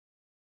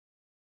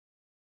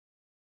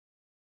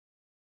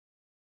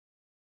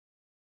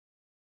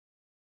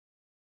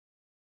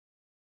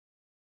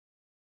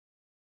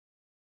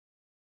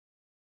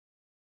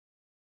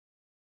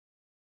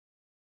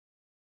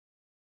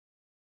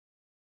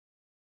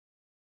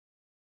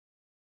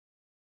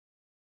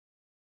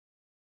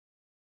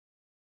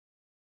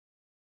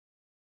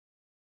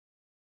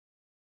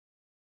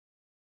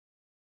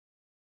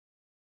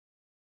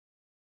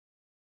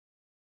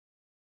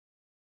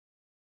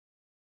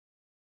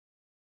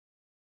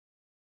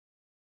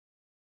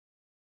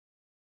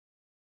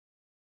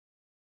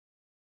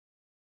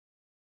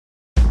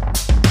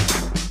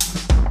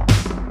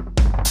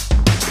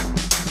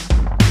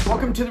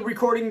Welcome to the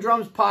Recording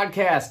Drums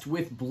podcast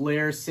with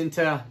Blair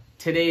Cinta.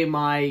 Today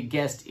my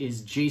guest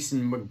is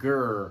Jason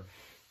McGurr.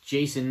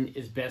 Jason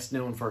is best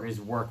known for his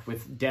work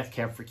with Death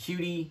Cab for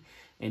Cutie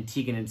and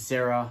Tegan and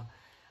Sara.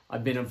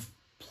 I've been a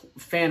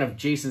fan of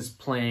Jason's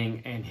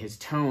playing and his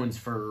tones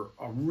for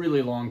a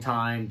really long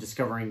time,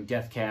 discovering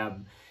Death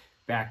Cab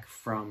back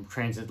from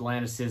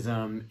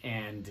Transatlanticism,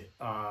 and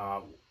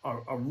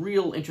a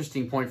real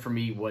interesting point for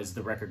me was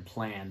the record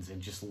Plans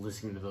and just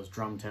listening to those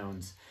drum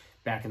tones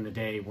back in the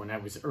day when I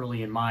was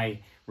early in my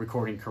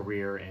recording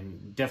career,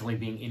 and definitely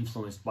being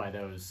influenced by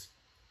those.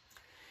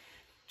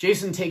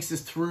 Jason takes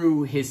us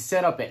through his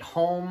setup at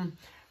home,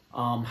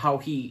 how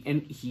he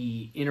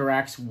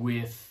interacts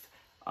with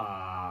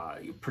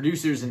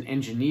producers and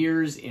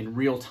engineers in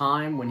real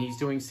time when he's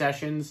doing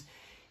sessions,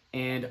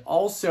 and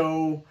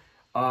also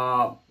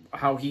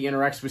how he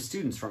interacts with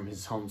students from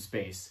his home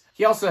space.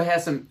 He also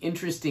has some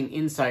interesting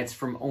insights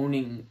from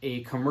owning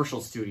a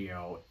commercial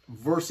studio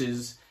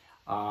versus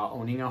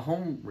owning a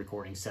home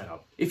recording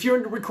setup. If you're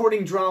into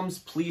recording drums,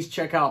 please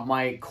check out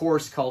my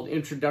course called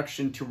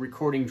Introduction to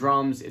Recording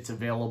Drums. It's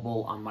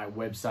available on my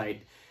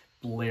website,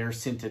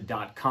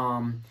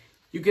 blaircinta.com.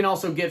 You can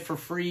also get for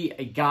free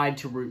a guide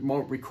to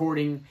remote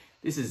recording.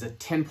 This is a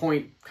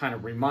 10-point kind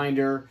of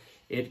reminder.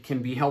 It can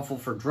be helpful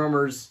for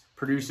drummers,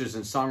 producers,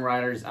 and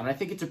songwriters, and I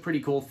think it's a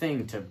pretty cool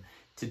thing to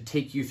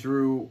take you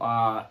through,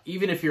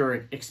 even if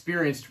you're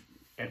experienced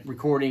at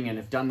recording and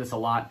have done this a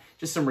lot,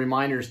 just some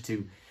reminders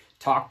to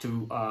talk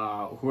to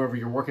whoever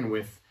you're working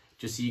with,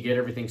 just so you get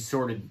everything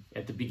sorted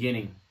at the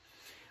beginning.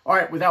 All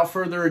right, without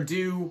further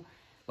ado,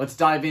 let's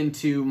dive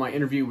into my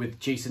interview with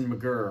Jason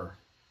McGurr.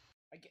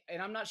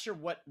 And I'm not sure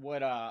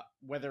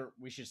whether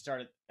we should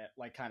start at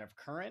like kind of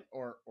current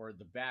or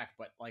the back,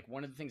 but like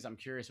one of the things I'm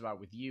curious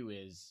about with you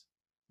is,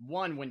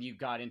 one, when you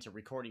got into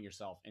recording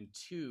yourself, and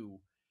two,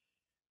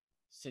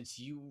 since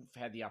you've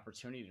had the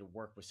opportunity to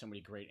work with so many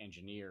great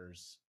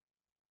engineers,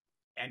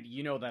 and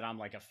you know that I'm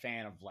like a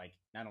fan of like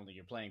not only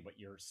your playing but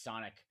your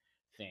sonic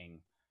thing,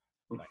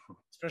 like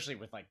especially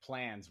with like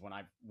Plans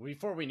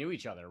before we knew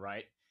each other,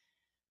 right?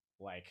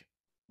 Like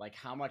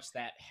how much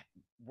that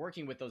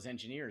working with those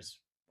engineers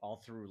all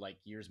through like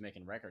years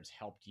making records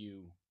helped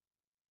you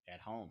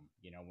at home,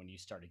 when you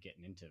started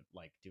getting into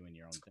like doing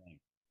your own thing.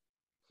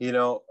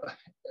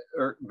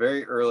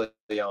 Very early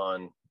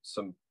on,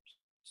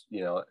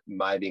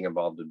 my being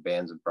involved in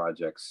bands and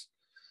projects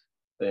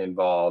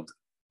involved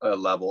a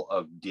level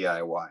of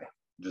DIY.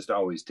 Just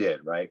always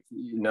did, right?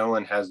 No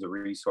one has the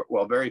resource.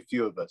 Well, very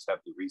few of us have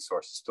the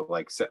resources to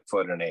like set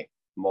foot in a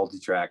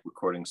multi-track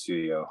recording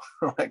studio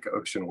like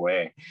Ocean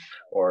Way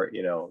or,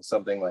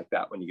 something like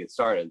that when you get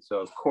started. So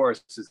of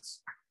course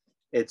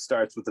it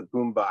starts with a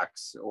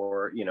boombox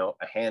or,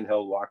 a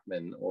handheld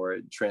Walkman, or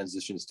it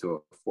transitions to a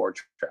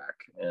 4-track.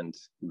 And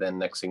then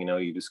next thing you know,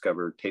 you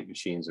discover tape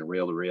machines and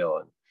reel-to-reel,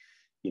 and,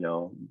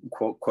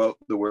 quote,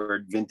 the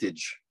word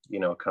vintage,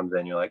 comes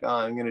in. You're like, oh,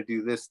 I'm going to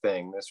do this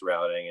thing, this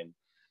routing. And,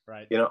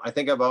 right. I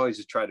think I've always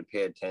just tried to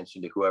pay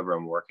attention to whoever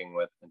I'm working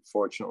with. And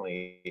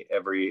fortunately,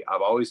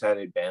 I've always had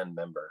a band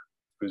member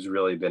who's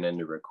really been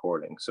into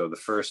recording. So the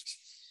first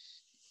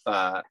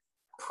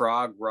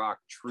prog rock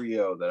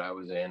trio that I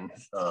was in,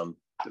 to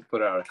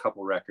put out a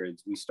couple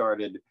records, we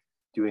started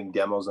doing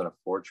demos on a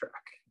 4-track,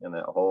 and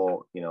that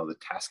whole, the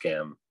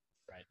Tascam,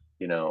 right.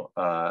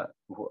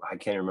 I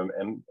can't remember,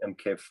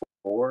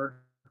 MK4,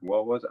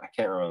 what was it? I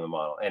can't remember the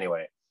model.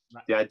 Anyway,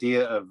 right. The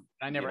idea of,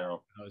 I never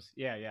those.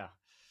 Yeah.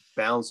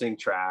 Bouncing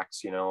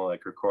tracks,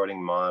 like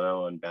recording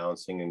mono and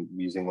bouncing and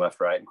using left,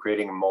 right, and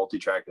creating a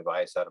multi-track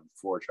device out of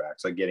 4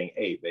 tracks, like getting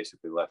 8,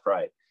 basically left,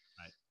 right.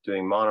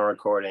 Doing mono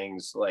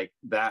recordings, like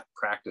that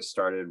practice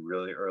started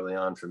really early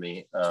on for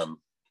me,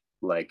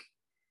 like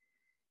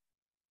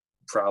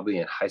probably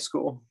in high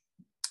school.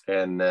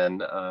 And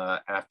then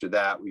after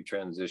that, we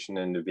transitioned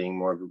into being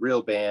more of a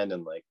real band,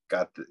 and like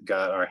got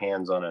our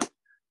hands on a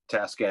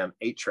Tascam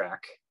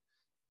 8-track,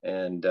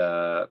 and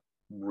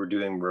we're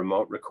doing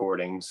remote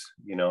recordings,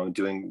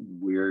 doing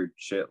weird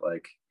shit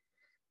like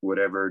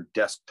whatever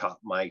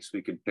desktop mics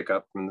we could pick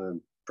up from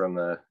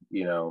the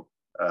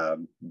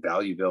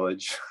Value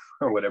Village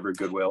or whatever,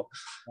 Goodwill,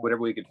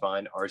 whatever we could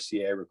find,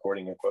 RCA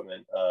recording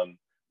equipment,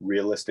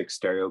 realistic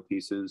stereo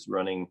pieces,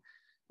 running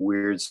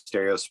weird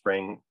stereo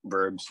spring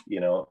verbs,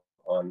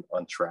 on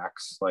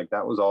tracks. Like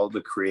that was all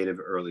the creative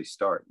early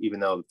start, even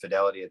though the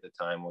fidelity at the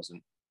time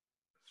wasn't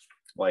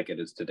like it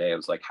is today. It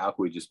was like, how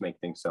can we just make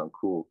things sound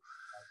cool?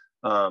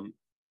 And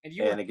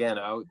again,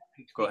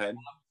 go ahead.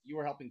 You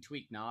were helping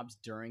tweak knobs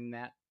during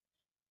that?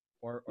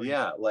 Or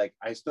yeah, like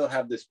I still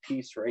have this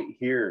piece right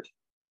here.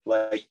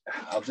 Like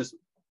I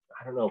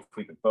don't know if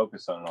we can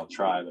focus on it. I'll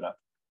try,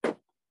 but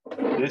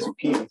this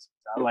piece,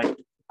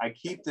 I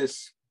keep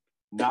this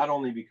not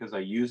only because I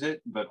use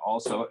it, but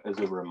also as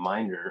a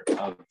reminder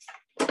of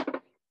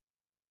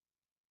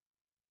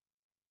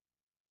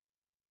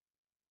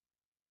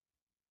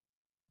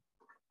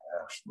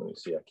let me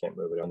see, I can't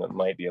move it on. That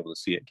might be able to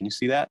see it. Can you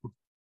see that?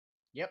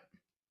 Yep.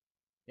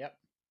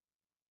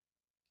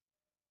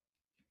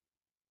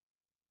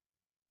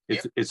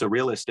 It's a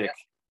realistic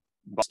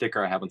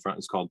sticker I have in front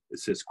is called, it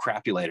says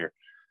Crapulator,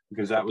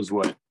 because that was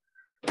what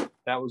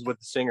the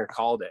singer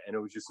called it. And it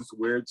was just this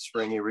weird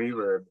springy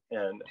reverb.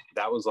 And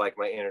that was like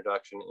my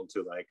introduction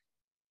into like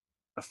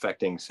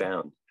affecting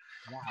sound.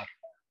 Wow.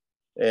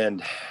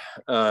 And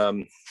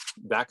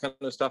that kind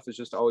of stuff has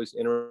just always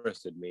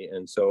interested me.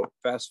 And so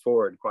fast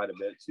forward quite a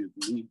bit to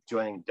me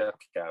joining Death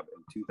Cab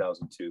in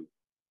 2002.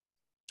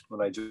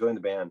 When I joined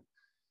the band,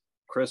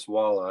 Chris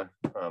Walla,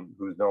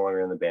 who's no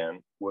longer in the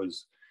band,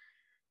 was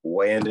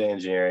way into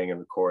engineering and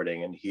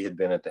recording, and he had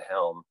been at the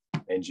helm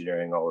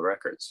engineering all the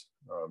records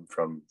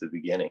from the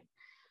beginning.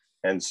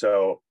 And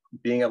so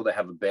being able to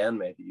have a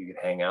bandmate that you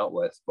could hang out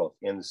with both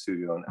in the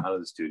studio and out of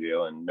the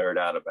studio and nerd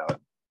out about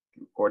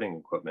recording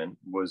equipment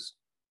was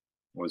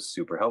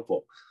super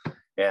helpful.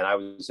 And I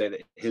would say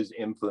that his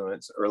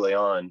influence early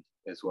on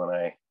is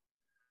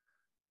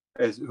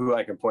who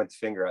I can point the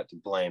finger at to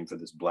blame for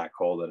this black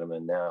hole that I'm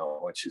in now,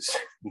 which is,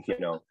 you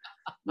know,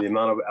 the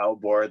amount of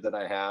outboard that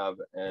I have,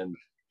 and,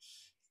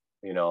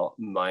 you know,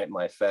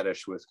 my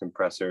fetish with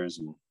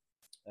compressors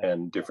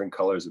and different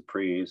colors of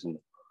pre's. And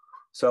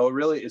so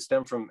really it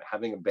stemmed from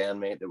having a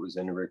bandmate that was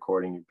into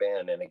recording your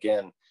band. And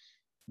again,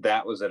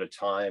 that was at a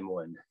time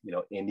when, you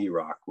know, indie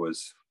rock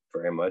was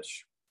very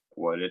much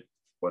what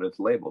it's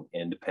labeled,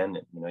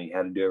 independent. You know, you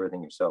had to do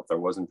everything yourself. There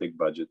wasn't big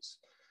budgets.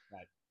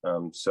 Right.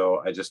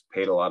 So I just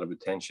paid a lot of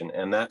attention,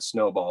 and that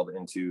snowballed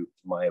into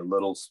my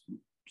little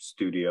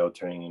studio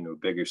turning into a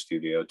bigger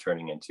studio,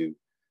 turning into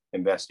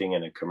investing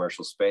in a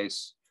commercial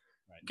space,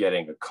 right,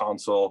 getting a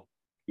console,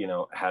 you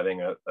know,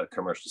 having a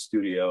commercial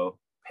studio,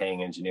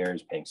 paying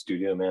engineers, paying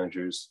studio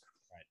managers.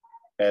 Right.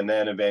 And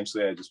then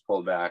eventually I just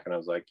pulled back and I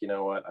was like, you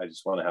know what, I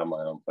just want to have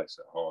my own place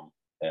at home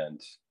and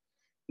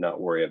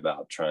not worry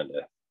about trying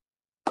to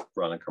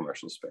run a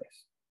commercial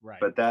space.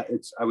 Right. But I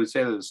would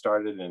say that it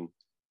started in,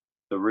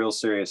 the real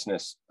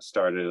seriousness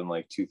started in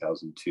like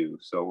 2002.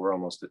 So we're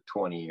almost at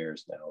 20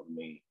 years now of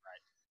me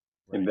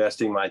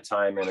investing my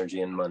time,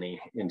 energy, and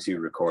money into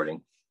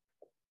recording.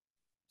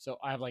 So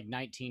I have like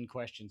 19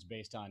 questions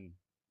based on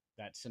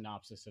that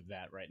synopsis of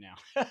that right now.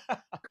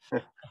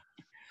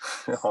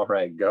 All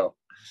right, go.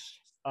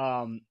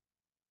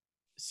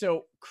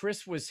 So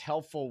Chris was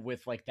helpful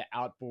with like the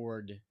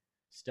outboard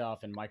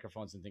stuff and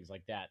microphones and things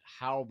like that.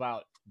 How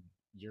about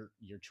your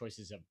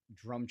choices of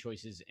drum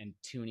choices and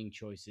tuning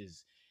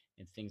choices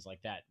and things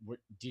like that?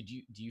 Do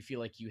you feel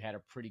like you had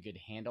a pretty good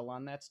handle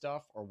on that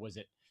stuff, or was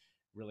it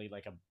really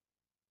like a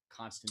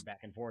constant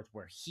back and forth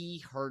where he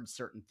heard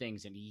certain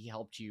things and he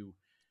helped you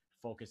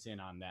focus in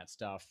on that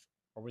stuff,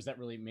 or was that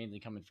really mainly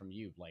coming from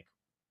you?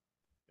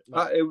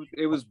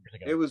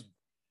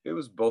 It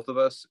was both of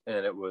us,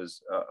 and it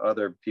was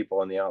other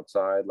people on the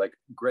outside. Like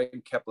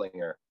Greg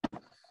Keplinger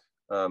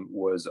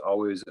was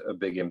always a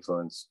big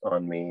influence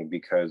on me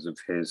because of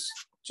his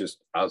just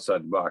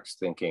outside the box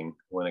thinking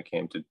when it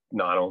came to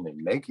not only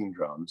making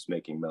drums,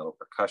 making metal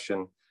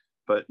percussion,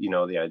 but, you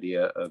know, the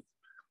idea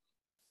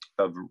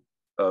of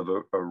a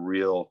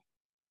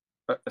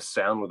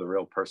sound with a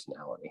real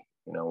personality,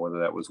 you know, whether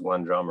that was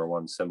one drum or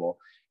one cymbal.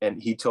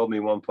 And he told me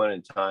one point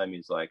in time,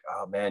 he's like,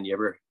 oh man, you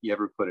ever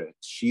put a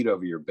sheet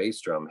over your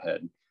bass drum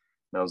head? And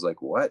I was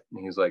like, what?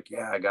 And he's like,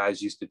 yeah,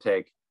 guys used to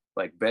take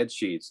like bed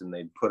sheets and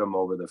they'd put them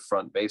over the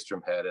front bass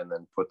drum head and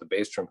then put the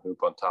bass drum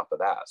hoop on top of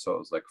that. So it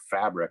was like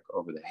fabric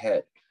over the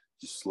head,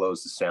 just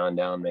slows the sound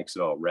down, makes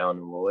it all round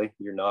and woolly.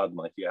 You're nodding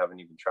like you haven't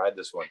even tried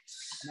this one.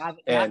 Not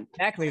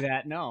exactly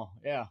that. No.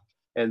 Yeah.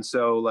 And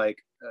so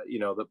like, you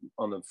know,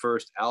 on the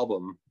first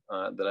album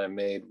that I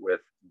made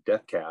with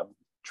Death Cab,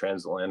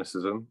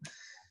 Transatlanticism,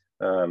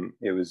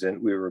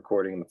 we were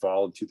recording in the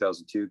fall of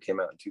 2002, came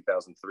out in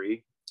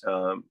 2003.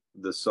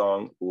 The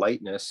song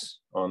Lightness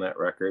on that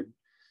record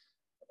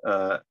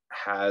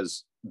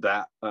has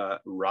that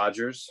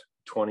Rogers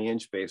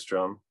 20-inch bass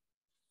drum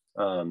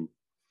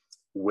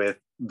with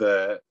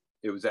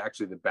it was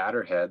actually the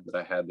batter head that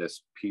I had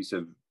this piece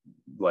of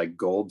like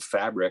gold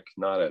fabric,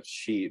 not a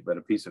sheet, but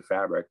a piece of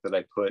fabric that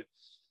I put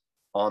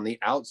on the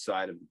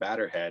outside of the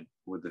batter head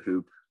with the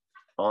hoop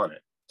on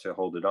it to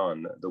hold it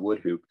on, the wood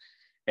hoop.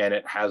 And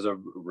it has a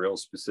real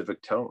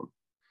specific tone.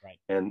 Right.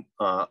 And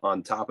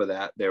on top of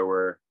that, there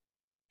were,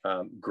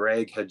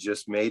 Greg had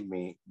just made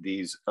me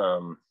these,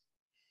 I'm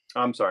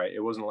sorry,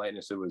 it wasn't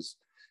Lightness, it was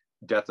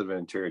Death of an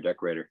Interior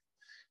Decorator.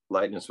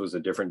 Lightness was a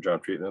different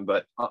drum treatment,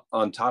 but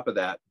on top of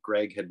that,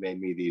 Greg had made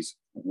me these,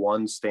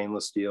 one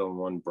stainless steel and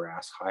one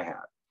brass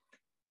hi-hat.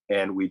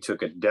 And we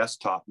took a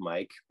desktop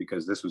mic,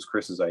 because this was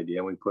Chris's idea,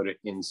 and we put it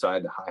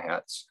inside the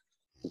hi-hats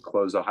and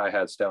closed the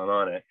hi-hats down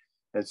on it.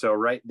 And so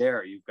right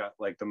there, you've got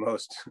like the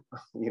most,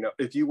 you know,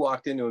 if you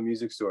walked into a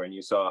music store and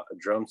you saw a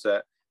drum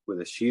set with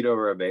a sheet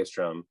over a bass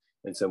drum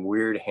and some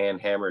weird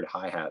hand-hammered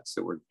hi-hats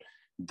that were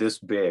this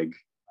big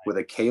with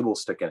a cable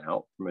sticking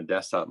out from a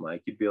desktop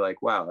mic, you'd be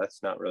like, wow,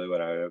 that's not really what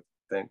I would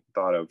have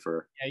thought of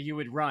for. Yeah, you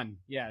would run.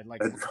 Yeah,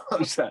 like a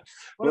drum set.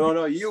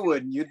 No, you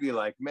wouldn't. You'd be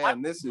like,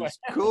 man, this is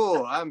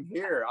cool. I'm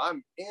here.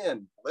 I'm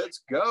in.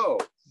 Let's go.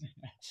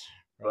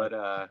 Right.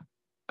 But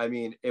I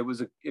mean, it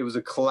was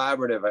a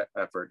collaborative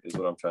effort, is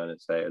what I'm trying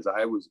to say. As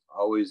I was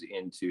always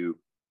into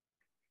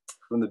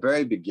from the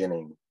very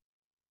beginning,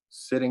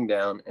 sitting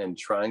down and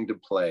trying to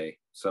play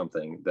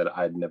something that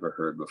I'd never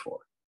heard before.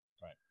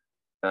 Right.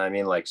 And I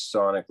mean, like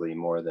sonically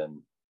more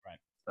than,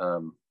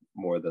 right.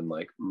 More than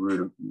like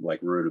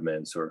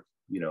rudiments or,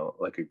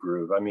 like a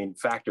groove. I mean,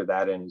 factor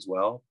that in as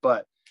well.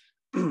 But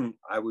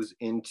I was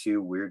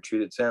into weird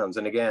treated sounds.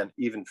 And again,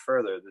 even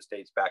further, this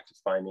dates back to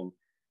finding,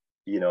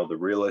 the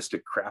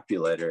realistic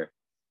crapulator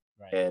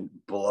Right. and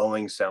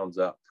blowing sounds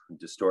up,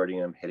 distorting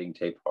them, hitting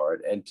tape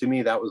hard. And to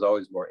me, that was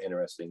always more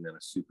interesting than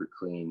a super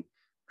clean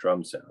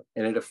drum sound.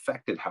 And it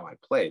affected how I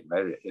played,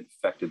 right? It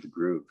affected the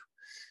groove.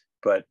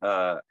 But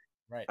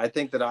right. I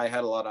think that I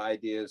had a lot of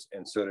ideas,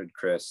 and so did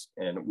Chris.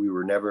 And we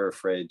were never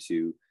afraid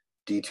to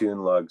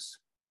detune lugs.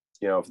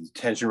 If the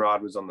tension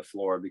rod was on the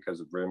floor because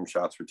the rim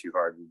shots were too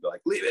hard, we'd be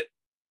like, leave it,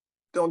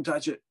 don't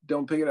touch it,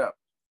 don't pick it up.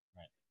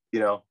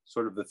 Right.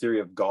 Sort of the theory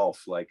of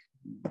golf, like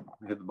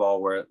hit the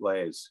ball where it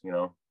lays.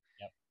 Yep.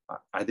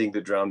 I think the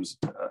drums,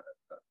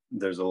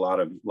 there's a lot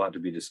to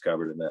be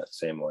discovered in that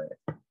same way.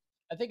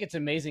 I think it's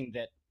amazing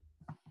that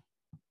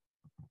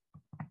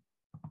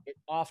it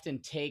often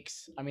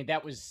takes.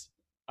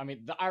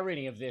 The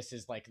irony of this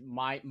is like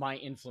my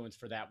influence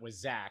for that was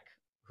Zach,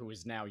 who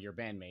is now your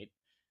bandmate.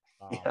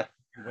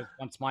 Was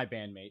once my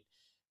bandmate.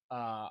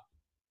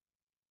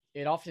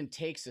 It often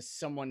takes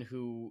someone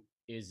who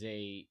is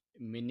a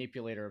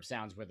manipulator of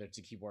sounds, whether it's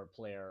a keyboard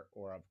player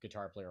or a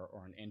guitar player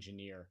or an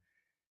engineer.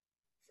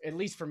 At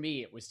least for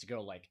me, it was to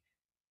go like,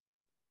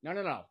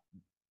 no.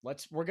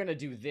 We're gonna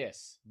do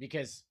this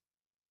because,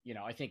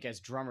 I think as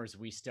drummers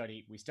we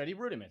study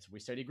rudiments, we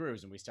study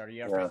grooves, and we study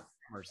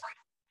drummers.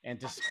 And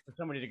for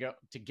somebody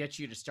to get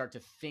you to start to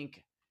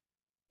think,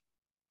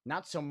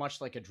 not so much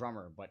like a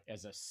drummer, but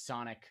as a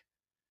sonic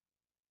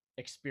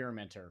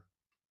experimenter.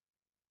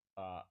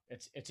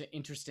 It's an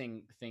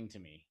interesting thing to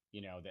me,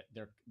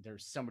 that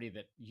there's somebody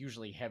that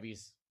usually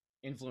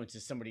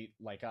influences somebody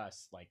like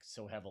us, like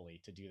so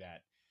heavily to do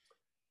that.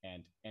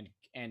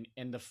 And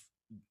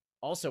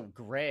also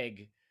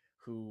Greg,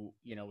 who,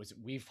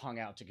 we've hung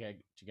out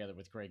together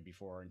with Greg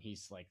before, and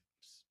he's like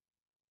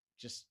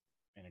just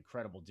an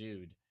incredible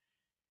dude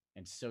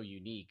and so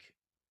unique.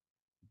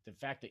 The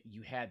fact that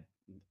you had,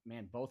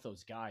 man, both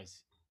those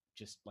guys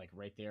just like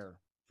right there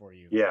for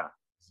you. Yeah.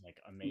 It's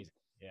like amazing.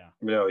 Yeah.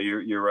 No,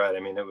 you're right.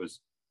 I mean, it was,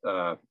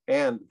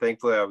 and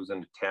thankfully I was in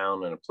a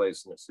town and a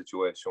place in a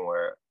situation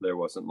where there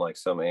wasn't like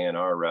some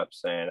A&R rep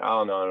saying,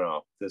 oh,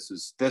 no, this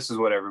is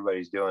what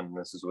everybody's doing, and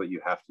this is what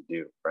you have to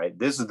do, right?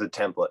 This is the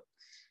template.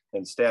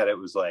 Instead, it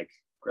was like,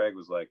 Greg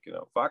was like,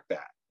 fuck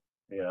that,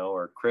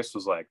 or Chris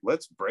was like,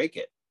 let's break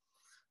it.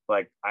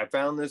 Like, I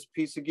found this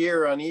piece of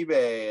gear on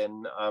eBay,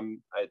 and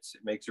it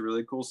makes a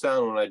really cool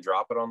sound when I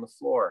drop it on the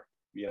floor,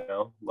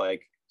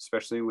 like,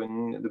 especially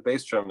when the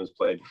bass drum is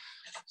played.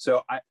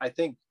 So I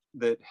think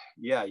that,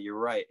 yeah, you're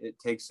right. It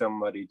takes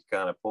somebody to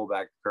kind of pull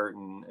back the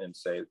curtain and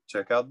say,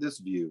 check out this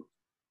view.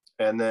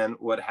 And then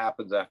what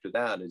happens after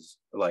that is,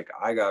 like,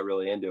 I got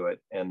really into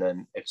it. And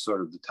then it's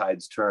sort of the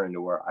tides turn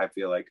to where I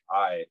feel like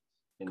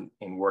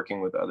in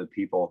working with other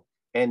people,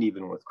 and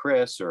even with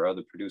Chris or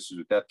other producers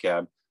with Death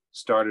Cab,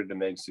 started to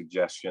make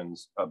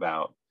suggestions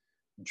about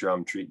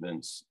drum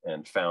treatments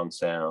and found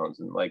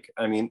sounds. And like,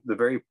 I mean, the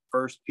very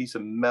first piece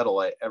of metal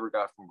I ever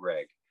got from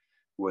Greg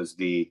was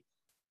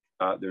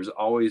there's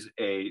always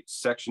a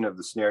section of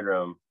the snare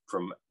drum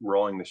from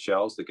rolling the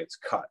shells that gets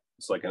cut.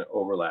 It's like an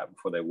overlap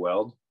before they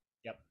weld.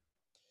 Yep.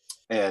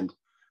 And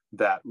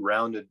that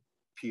rounded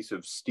piece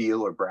of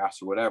steel or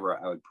brass or whatever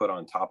I would put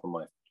on top of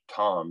my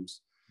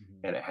toms.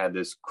 Mm-hmm. And it had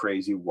this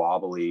crazy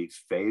wobbly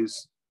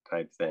phase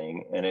type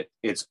thing. And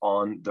it's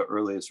on the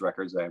earliest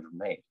records I ever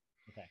made.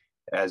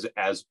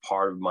 As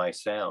part of my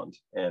sound.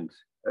 And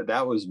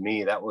that was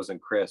me, that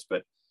wasn't Chris,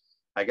 but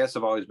I guess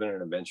I've always been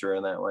an adventurer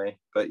in that way.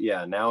 But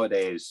yeah,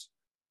 nowadays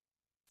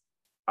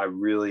I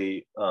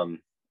really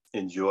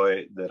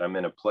enjoy that I'm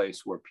in a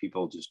place where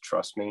people just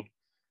trust me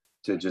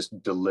to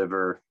just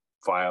deliver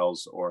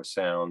files or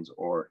sounds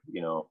or,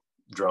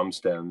 drum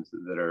stems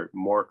that are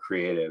more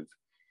creative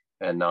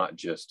and not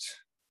just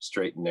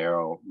straight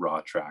narrow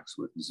raw tracks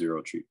with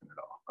zero treatment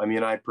at all. I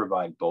mean, I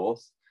provide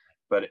both,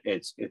 but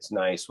it's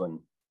nice when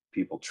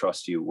people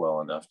trust you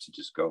well enough to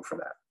just go for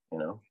that,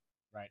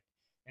 Right.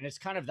 And it's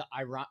kind of the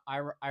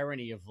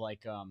irony of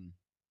like,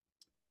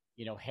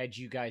 had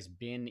you guys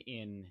been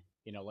in,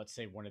 let's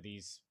say one of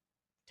these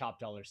top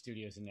dollar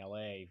studios in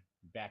LA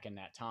back in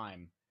that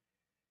time,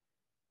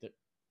 that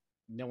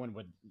no one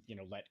would,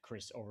 let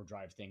Chris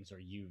overdrive things or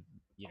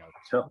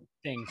sure.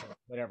 things or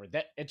whatever,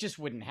 that it just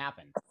wouldn't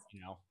happen,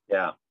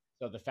 Yeah.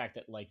 So the fact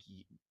that like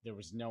there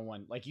was no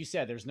one, like you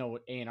said, there's no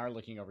A&R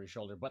looking over your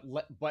shoulder,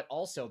 but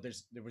also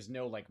there was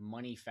no like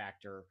money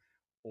factor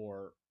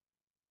or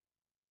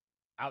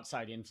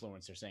outside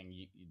influencer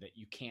saying that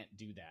you can't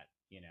do that,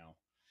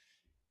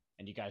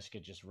 and you guys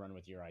could just run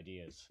with your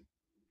ideas.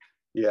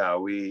 Yeah,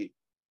 we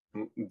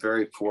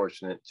very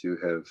fortunate to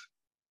have,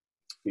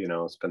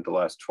 spent the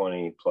last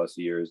 20 plus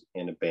years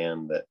in a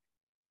band that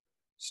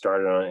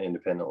started on an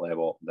independent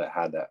label that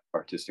had that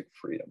artistic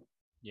freedom.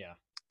 Yeah.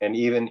 And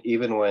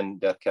even when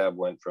Death Cab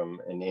went from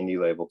an indie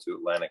label to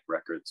Atlantic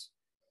Records,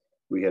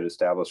 we had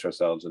established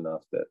ourselves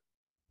enough that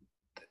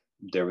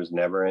there was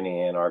never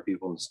any A&R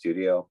people in the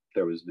studio.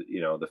 There was,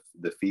 you know,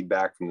 the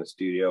feedback from the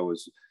studio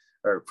was,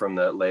 or from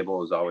the label,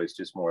 was always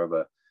just more of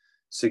a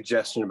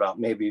suggestion about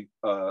maybe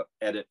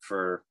edit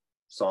for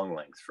song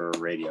length for a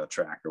radio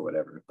track or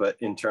whatever. But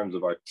in terms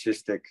of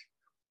artistic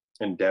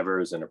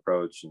endeavors and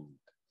approach, and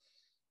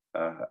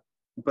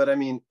but I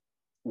mean,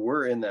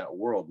 we're in that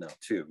world now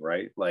too,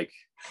 right? Like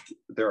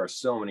there are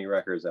so many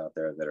records out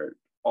there that are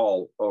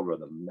all over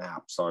the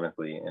map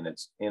sonically, and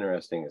it's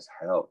interesting as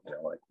hell. You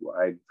know, like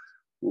I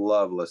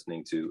love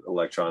listening to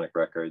electronic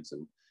records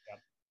and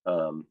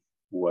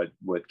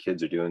what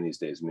kids are doing these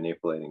days,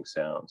 manipulating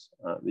sounds.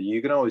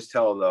 You can always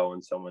tell though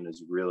when someone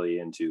is really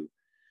into,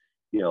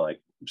 you know, like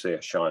say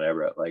a Sean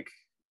Everett, like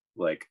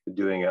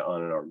doing it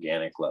on an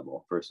organic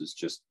level versus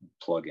just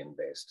plug-in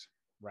based.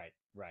 Right.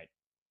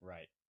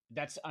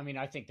 That's, I mean,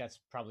 I think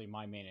that's probably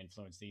my main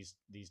influence these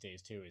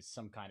days too, is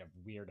some kind of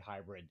weird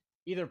hybrid,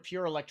 either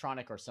pure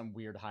electronic or some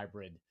weird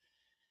hybrid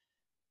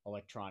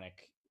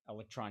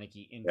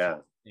electronic-y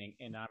thing.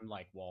 And I'm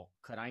like, well,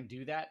 could I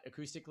do that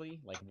acoustically?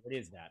 Like, what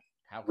is that?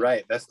 How?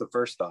 Right. That's the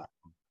first thought.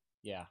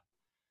 Yeah.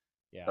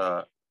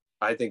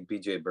 I think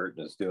BJ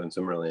Burton is doing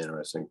some really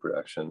interesting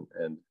production,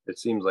 and it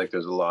seems like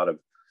there's a lot of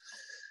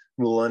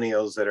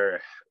millennials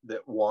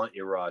that want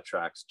your raw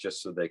tracks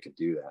just so they could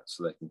do that,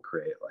 so they can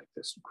create like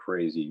this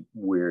crazy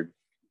weird,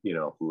 you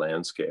know,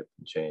 landscape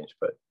and change.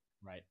 But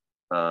right.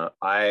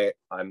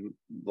 I'm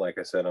like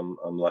I said, I'm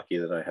lucky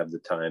that I have the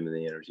time and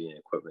the energy and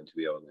equipment to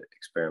be able to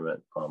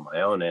experiment on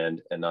my own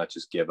end and not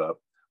just give up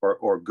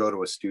or go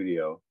to a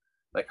studio.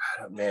 Like,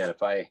 man,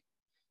 if I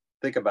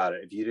think about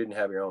it, if you didn't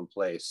have your own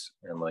place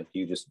and like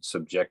you just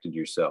subjected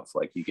yourself,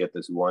 like you get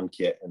this one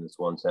kit and this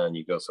one sound,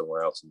 you go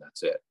somewhere else and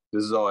that's it.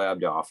 This is all I have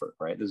to offer,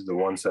 right? This is the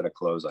one set of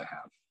clothes I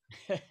have.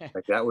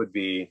 Like that would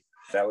be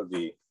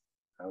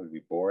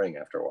boring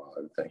after a while,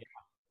 I would think.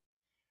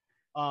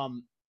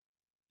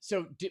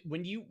 So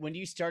when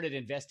you started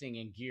investing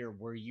in gear,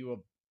 were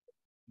you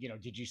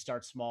did you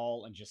start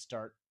small and just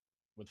start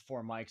with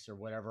 4 mics or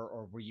whatever,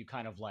 or were you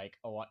kind of like,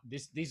 oh,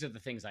 these are the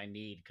things I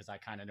need because I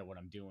kind of know what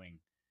I'm doing?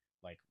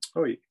 Like,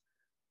 oh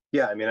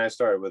yeah, I mean, I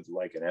started with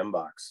like an M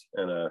box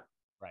and a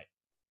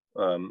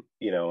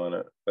you know, and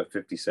a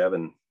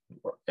 57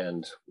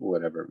 and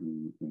whatever,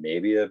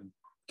 maybe a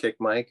kick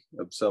mic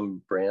of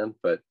some brand,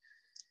 but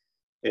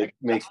it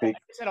makes me.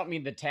 I don't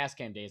mean the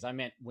Tascam days. I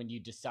meant when you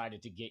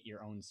decided to get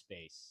your own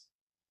space.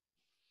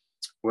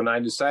 When I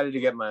decided to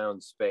get my own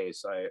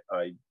space,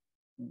 I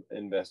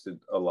invested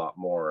a lot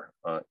more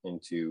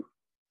into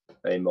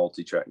a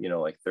multi-track, you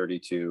know, like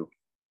 32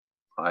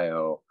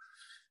 IO.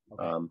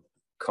 Okay.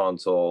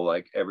 Console,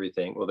 like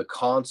everything. Well, the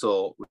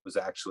console was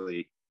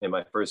actually in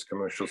my first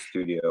commercial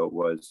studio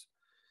was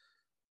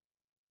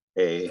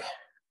a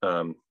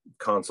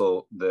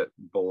console that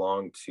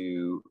belonged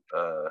to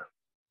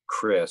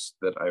Chris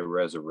that I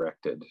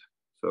resurrected.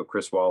 So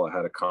Chris Walla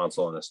had a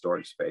console in a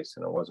storage space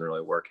and it wasn't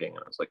really working.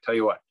 And I was like, tell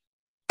you what,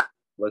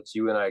 let's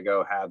you and I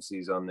go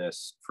halvesies on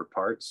this for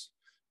parts,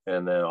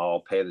 and then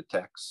I'll pay the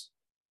techs.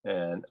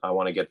 And I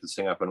want to get this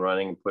thing up and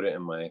running and put it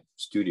in my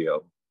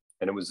studio.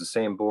 And it was the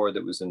same board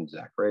that was in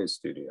Zach Ray's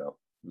studio.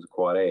 It was a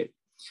Quad 8.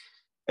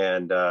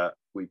 And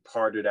we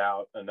parted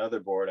out another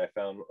board. I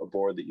found a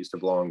board that used to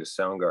belong to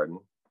Soundgarden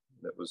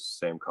that was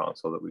the same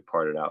console that we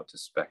parted out to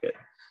spec it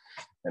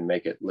and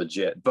make it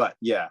legit. But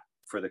yeah,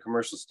 for the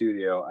commercial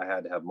studio, I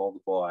had to have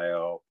multiple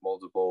IO,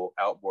 multiple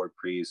outboard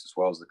pre's, as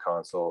well as the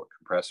console,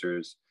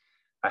 compressors.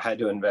 I had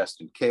to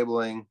invest in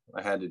cabling.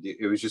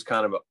 It was just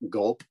kind of a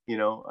gulp, you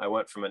know. I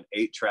went from a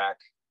 2-track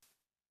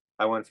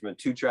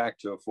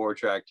to a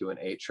 4-track to an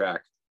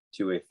 8-track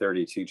to a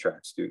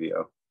 32-track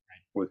studio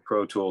with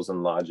Pro Tools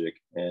and Logic.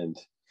 And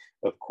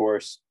of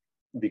course,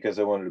 because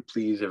I wanted to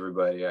please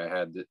everybody, I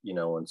had to, you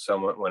know,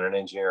 when an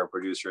engineer or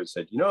producer had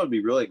said, you know, it'd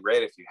be really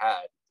great if you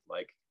had,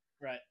 like,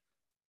 right.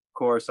 Of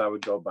course I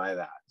would go buy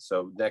that.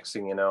 So next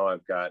thing you know,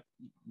 I've got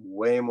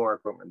way more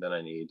equipment than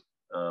I need.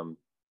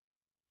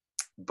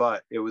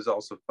 But it was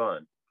also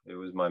fun. It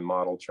was my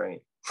model train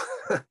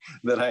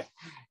that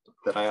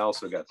I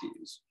also got to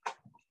use.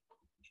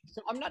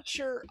 So I'm not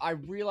sure I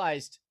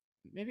realized,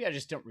 maybe I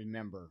just don't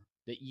remember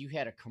that you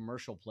had a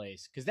commercial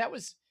place, because that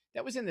was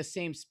in the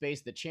same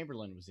space that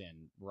Chamberlain was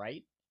in,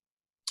 right?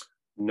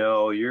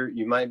 No,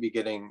 you might be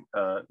getting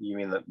you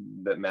mean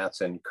that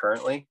Matt's in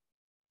currently?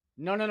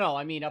 No.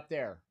 I mean up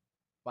there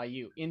by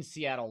you in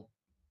Seattle.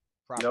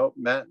 Nope,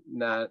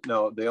 no.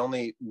 The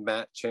only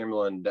Matt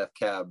Chamberlain Death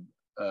Cab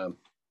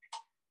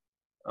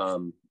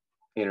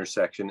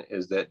intersection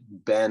is that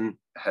Ben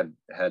had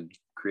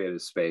created a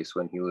space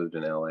when he lived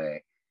in LA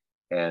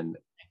and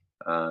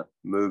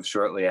moved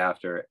shortly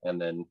after, and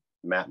then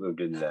Matt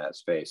moved into that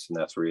space, and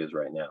that's where he is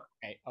right now.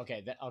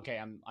 Okay.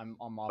 I'm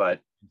off.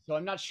 But so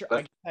I'm not sure.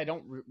 I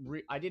don't.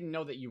 I didn't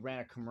know that you ran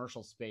a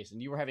commercial space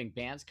and you were having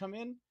bands come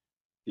in.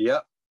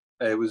 Yep,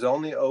 it was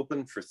only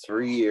open for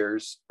 3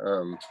 years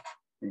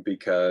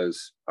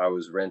because I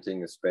was renting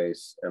the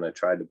space and I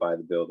tried to buy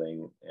the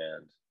building,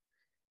 and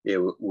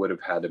would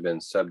have had to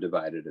been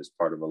subdivided as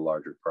part of a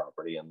larger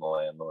property, and the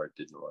landlord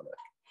didn't want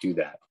to do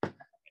that.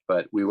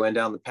 But we went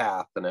down the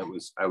path, and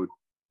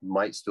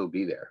might still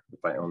be there if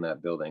I own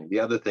that building. The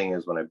other thing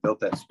is, when I built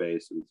that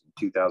space, it was in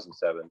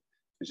 2007.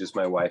 It's just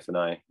my wife and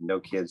I,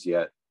 no kids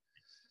yet.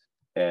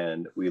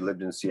 And we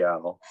lived in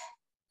Seattle,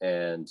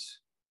 and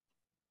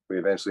we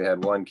eventually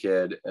had one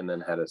kid, and then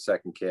had a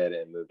second kid,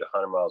 and moved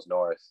 100 miles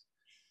north.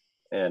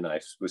 And I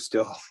was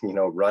still,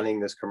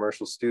 running this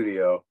commercial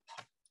studio,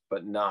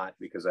 but not,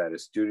 because I had a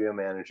studio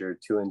manager,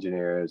 2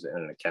 engineers,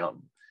 and an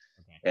accountant.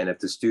 Okay. And if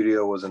the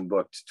studio wasn't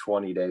booked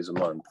 20 days a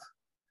month,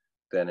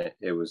 then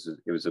it was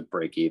a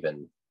break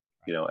even,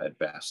 at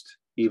best,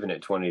 even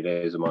at 20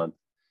 days a month,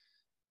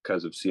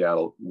 because of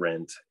Seattle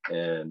rent.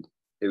 And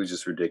it was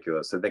just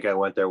ridiculous. I think I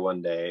went there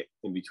one day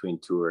in between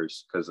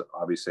tours, because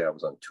obviously I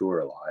was on tour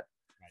a lot,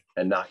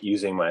 and not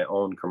using my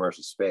own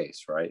commercial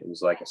space, right? It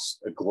was like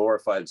a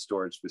glorified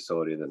storage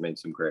facility that made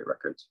some great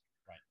records.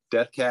 Right.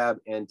 Death Cab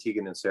and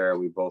Tegan and Sarah,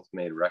 we both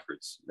made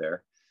records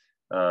there.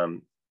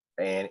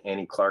 And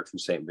Annie Clark from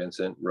St.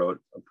 Vincent wrote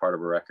a part of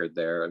a record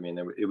there. I mean,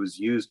 it was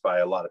used by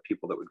a lot of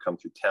people that would come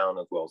through town,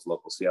 as well as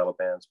local Seattle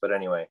bands. But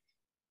anyway,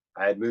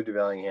 I had moved to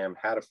Bellingham,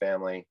 had a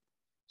family,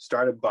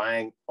 started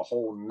buying a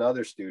whole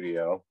nother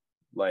studio,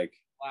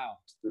 wow,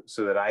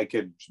 so that I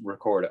could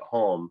record at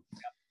home.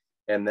 Yep.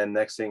 And then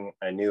next thing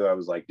I knew, I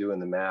was doing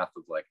the math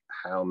of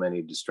how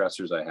many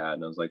distressors I had.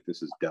 And I was like,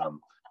 this is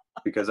dumb,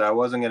 because I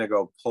wasn't going to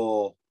go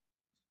pull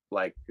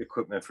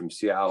equipment from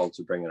Seattle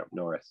to bring it up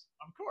north.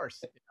 Of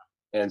course.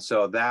 And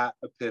so that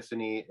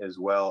epiphany, as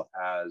well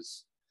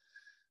as,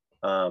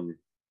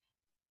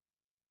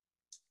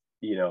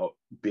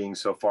 being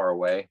so far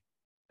away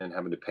and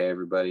having to pay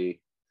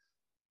everybody.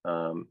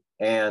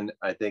 And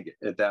I think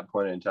at that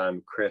point in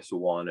time, Chris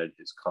wanted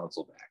his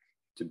console back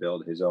to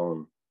build his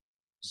own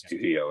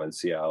studio in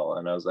Seattle.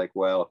 And I was like,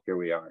 well, here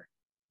we are.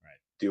 Right.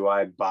 Do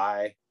I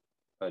buy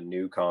a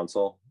new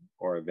console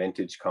or a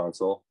vintage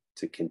console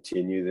to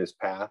continue this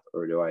path,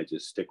 or do I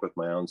just stick with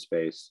my own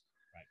space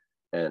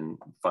and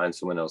find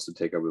someone else to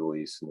take over the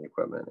lease and the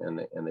equipment? And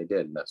they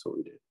did, and that's what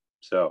we did.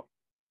 So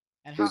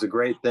it was a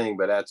great thing,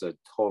 but that's a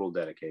total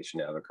dedication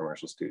to have a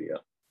commercial studio.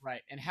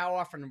 Right. And how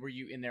often were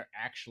you in there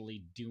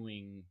actually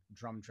doing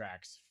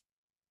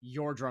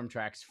your drum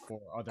tracks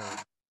for other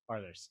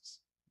artists?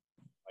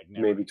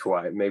 Maybe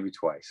twice.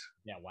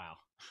 Yeah. Wow.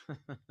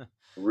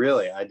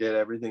 Really, I did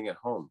everything at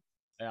home.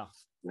 Yeah.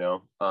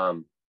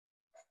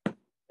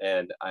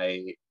 And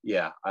I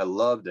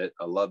loved it.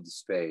 I loved the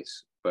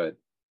space, but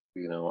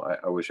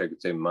I wish I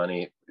could say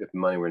money. If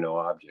money were no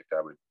object,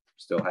 I would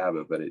still have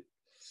it, but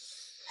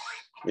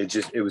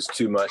it was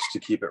too much to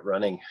keep it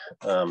running.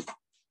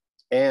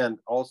 And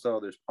also,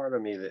 there's part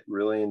of me that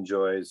really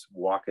enjoys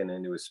walking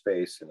into a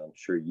space, and I'm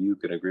sure you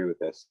can agree with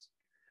this.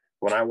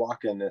 When I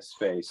walk in this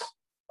space,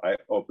 I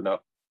open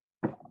up,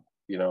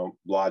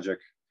 Logic,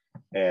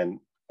 and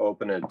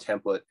open a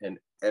template, and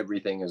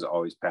everything is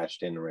always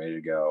patched in and ready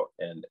to go.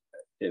 And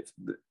if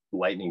the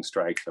lightning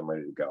strikes, I'm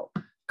ready to go.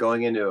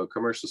 Going into a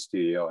commercial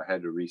studio, I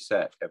had to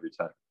reset every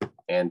time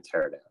and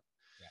tear it down.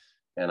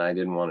 Yeah. And I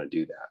didn't want to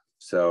do that.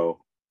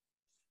 So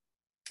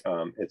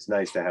it's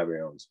nice to have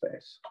your own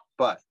space.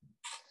 But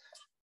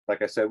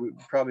like I said,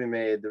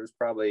 there was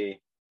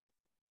probably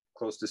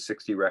close to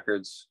 60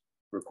 records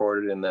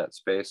recorded in that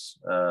space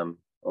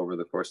over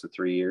the course of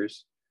 3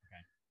 years.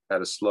 Okay.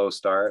 Had a slow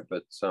start,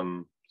 but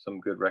some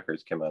good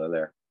records came out of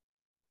there.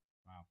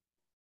 Wow.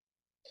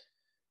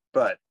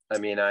 But I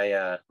mean,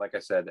 like I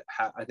said,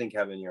 I think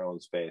having your own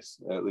space,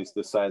 at least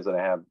the size that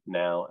I have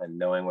now, and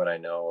knowing what I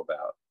know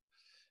about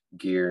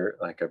gear,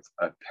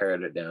 I've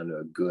pared it down to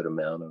a good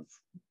amount of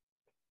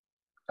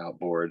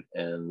outboard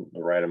and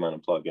the right amount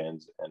of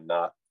plugins, and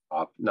not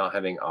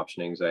having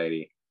option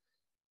anxiety,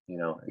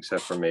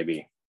 except for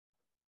maybe,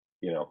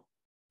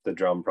 the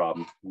drum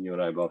problem you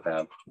and I both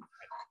have.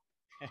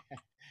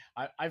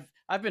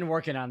 I've been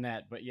working on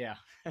that, but yeah.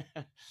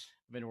 I've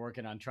been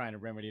working on trying to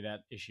remedy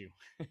that issue,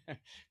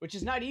 which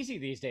is not easy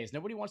these days.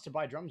 Nobody wants to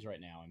buy drums right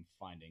now, I'm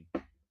finding.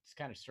 It's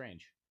kind of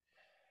strange.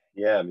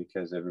 Yeah,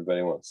 because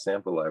everybody wants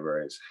sample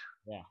libraries.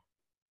 Yeah.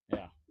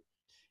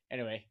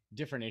 Anyway,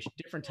 different issue,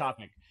 different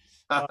topic.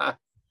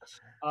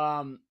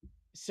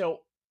 So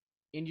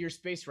in your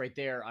space right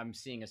there, I'm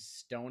seeing a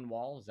stone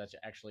wall. Is that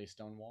actually a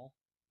stone wall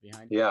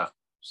behind you? Yeah.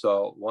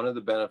 So one of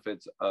the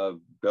benefits of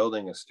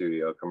building a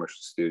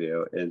commercial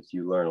studio, is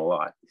you learn a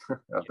lot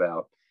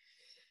about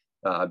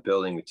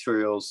building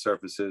materials,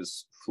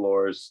 surfaces,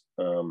 floors,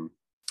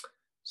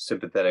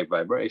 sympathetic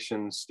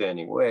vibrations,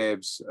 standing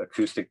waves,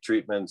 acoustic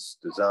treatments,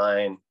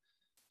 design.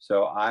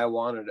 So I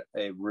wanted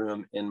a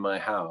room in my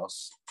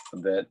house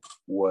that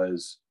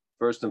was,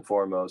 first and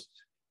foremost,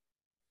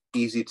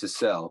 easy to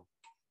sell.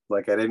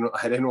 I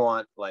didn't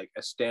want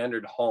a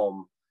standard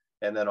home,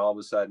 and then all of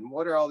a sudden,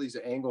 what are all these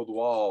angled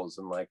walls,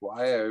 and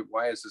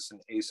why is this an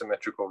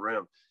asymmetrical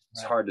room?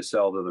 It's hard to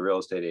sell to the real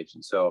estate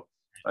agent. So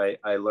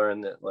I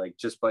learned that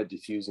just by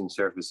diffusing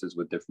surfaces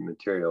with different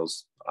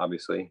materials,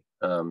 obviously,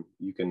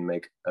 you can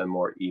make a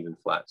more even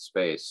flat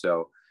space.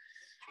 So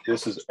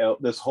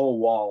this whole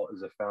wall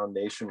is a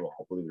foundation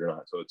wall, believe it or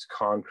not. So it's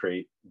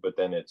concrete, but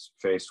then it's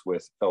faced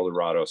with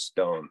Eldorado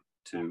stone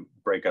to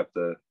break up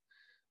the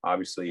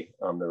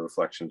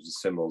reflections, the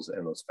symbols,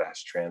 and those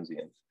fast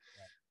transients.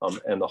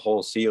 And the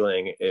whole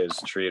ceiling is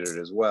treated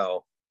as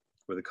well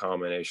with a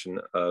combination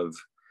of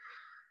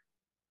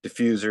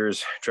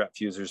diffusers, trap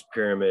fusers,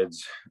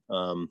 pyramids,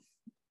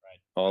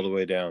 all the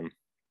way down.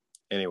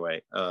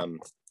 Anyway,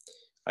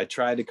 I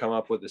tried to come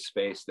up with a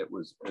space that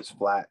was as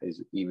flat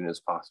as even as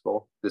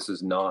possible. This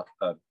is not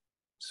a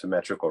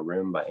symmetrical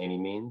room by any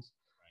means,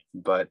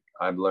 but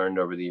I've learned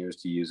over the years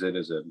to use it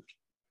as a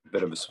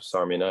bit of a Swiss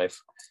Army knife.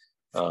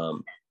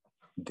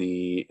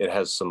 It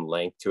has some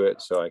length to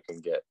it, so I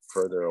can get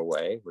further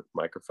away with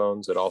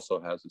microphones. It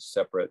also has a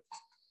separate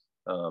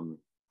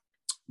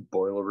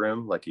boiler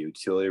room, like a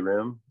utility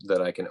room,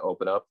 that I can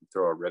open up and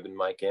throw a ribbon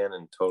mic in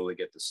and totally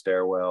get the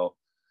stairwell.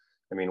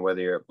 I mean,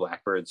 whether you're at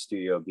Blackbird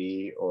Studio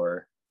B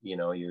or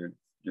you're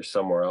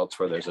somewhere else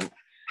where there's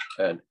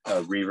a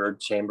reverb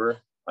chamber,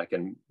 I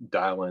can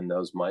dial in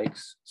those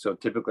mics. So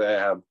typically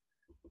I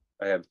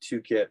have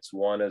two kits.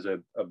 One is a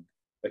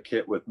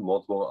kit with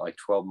multiple, like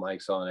 12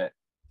 mics on it,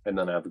 and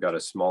then I've got a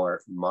smaller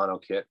mono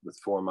kit with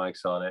 4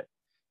 mics on it,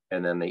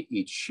 and then they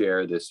each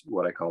share this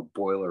what I call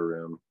boiler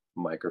room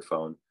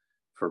microphone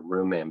for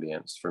room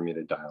ambience for me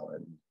to dial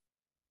in.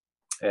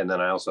 And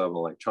then I also have an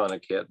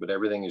electronic kit, but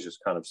everything is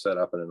just kind of set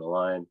up and in a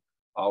line,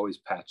 always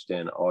patched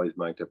in, always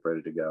mic'd up,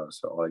 ready to go.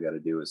 So all I got to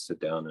do is sit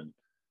down and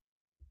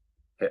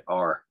hit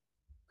R,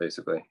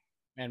 basically.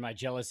 And my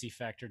jealousy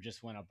factor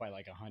just went up by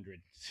like 100.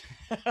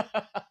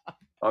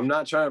 I'm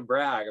not trying to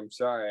brag. I'm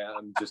sorry.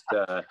 I'm just.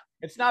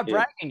 It's not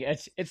bragging.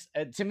 It's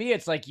to me,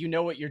 it's like you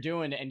know what you're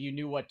doing and you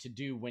knew what to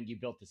do when you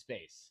built the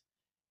space.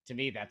 To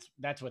me,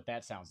 that's what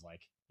that sounds like.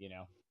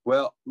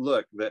 Well,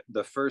 look,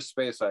 the first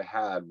space I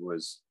had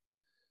was.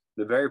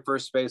 The very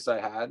first space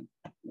I had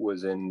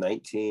was in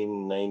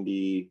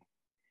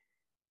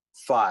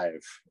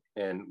 1995,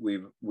 and we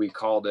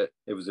called it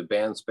was a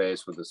band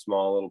space with a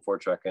small little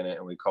 4-track in it,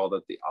 and we called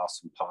it the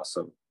Awesome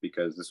Possum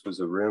because this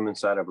was a room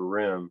inside of a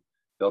room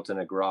built in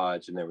a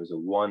garage, and there was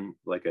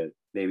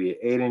maybe an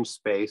 8-inch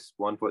space,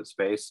 1-foot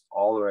space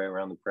all the way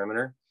around the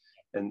perimeter,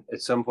 and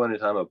at some point in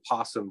time a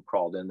possum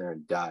crawled in there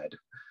and died.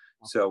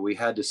 So we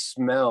had to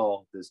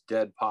smell this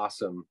dead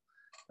possum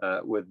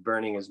with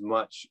burning as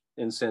much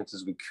incense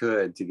as we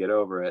could to get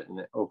over it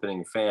and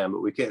opening a fan,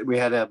 but we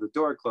had to have the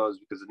door closed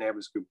because the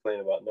neighbors complain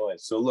about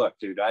noise. So look,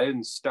 dude, I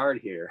didn't start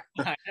here.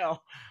 I know.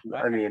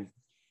 I mean,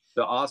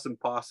 the Awesome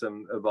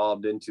Possum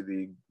evolved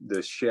into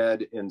the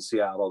shed in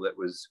Seattle that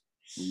was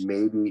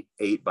maybe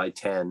 8 by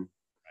 10,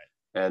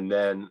 and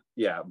then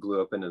blew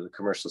up into the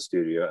commercial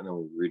studio, and then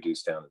we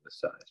reduced down to the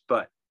size.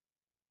 But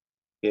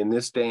in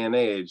this day and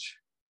age,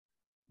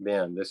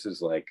 man, this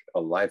is like a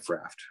life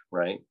raft,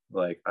 right?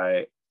 Like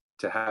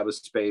to have a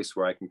space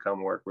where I can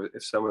come work with,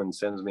 if someone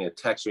sends me a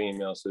text or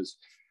email says,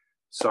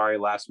 sorry,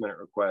 last minute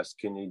request,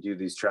 can you do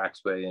these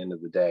tracks by the end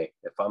of the day?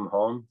 If I'm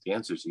home, the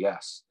answer is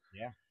yes.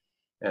 Yeah.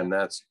 And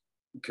that's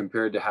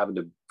compared to having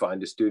to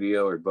find a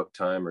studio or book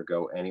time or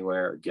go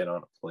anywhere or get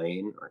on a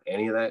plane or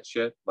any of that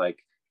shit.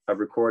 Like I've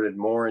recorded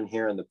more in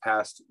here in the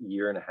past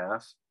year and a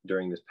half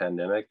during this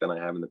pandemic than I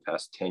have in the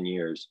past 10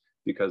 years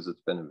because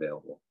it's been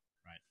available.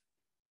 Right.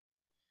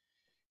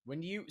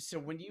 When you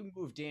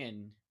moved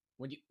in,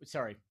 when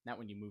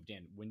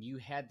you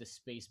had the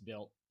space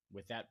built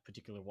with that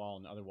particular wall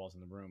and the other walls in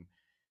the room,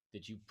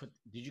 did you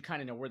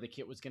kind of know where the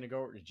kit was going to go,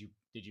 or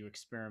did you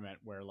experiment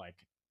where like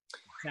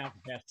sound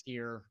best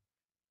here?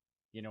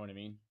 You know what I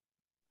mean?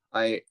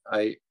 I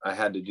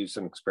had to do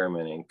some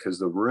experimenting because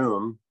the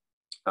room,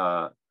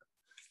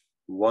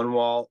 one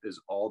wall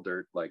is all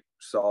dirt, like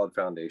solid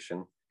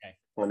foundation. Okay.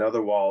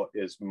 Another wall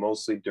is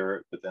mostly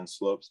dirt, but then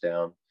slopes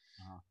down.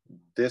 Uh-huh.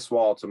 This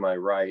wall to my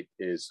right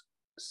is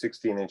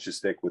 16 inches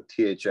thick with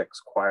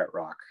THX Quiet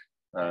Rock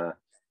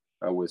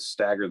with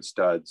staggered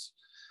studs.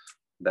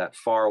 That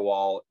far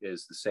wall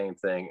is the same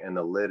thing, and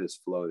the lid is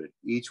floated.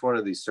 Each one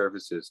of these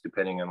surfaces,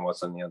 depending on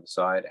what's on the other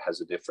side,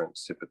 has a different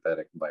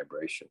sympathetic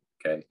vibration.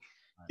 Okay. Right.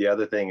 The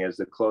other thing is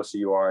the closer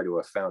you are to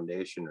a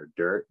foundation or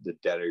dirt, the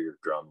deader your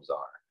drums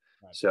are.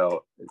 Right.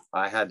 So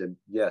I had to,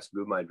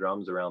 move my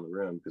drums around the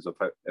room because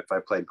if I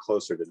played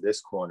closer to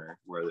this corner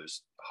where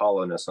there's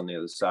hollowness on the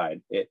other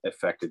side, it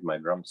affected my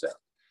drum sound.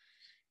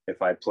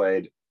 If I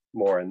played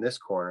more in this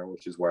corner,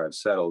 which is where I've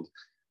settled,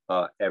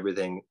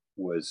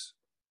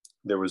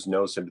 there was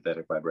no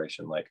sympathetic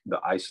vibration. Like the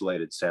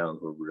isolated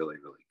sounds were really,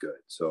 really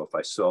good. So if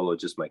I solo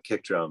just my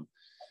kick drum,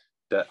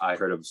 that I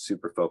heard a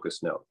super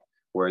focused note.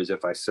 Whereas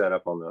if I set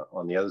up on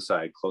the other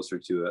side, closer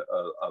to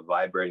a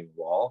vibrating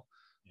wall,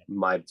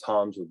 my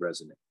toms would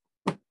resonate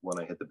when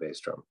I hit the bass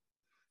drum.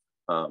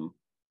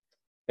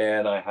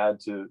 And I had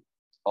to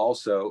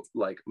also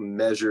like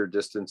measure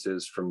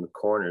distances from the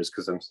corners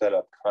because I'm set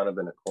up kind of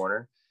in a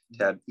corner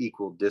to have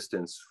equal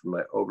distance from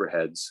my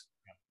overheads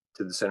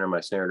to the center of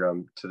my snare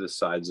drum to the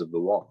sides of the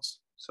walls.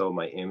 So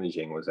my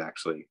imaging was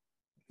actually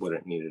what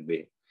it needed to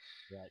be.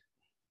 Right.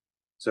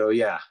 So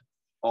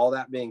all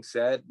that being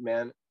said,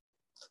 man,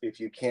 if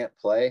you can't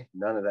play,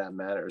 none of that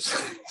matters.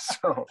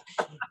 So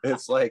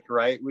it's like,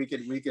 right, we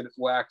could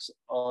wax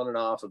on and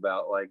off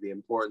about like the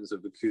importance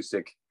of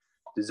acoustic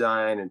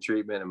design and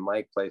treatment and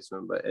mic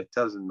placement, but it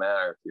doesn't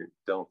matter if you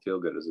don't feel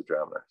good as a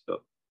drummer.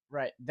 So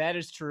Right, that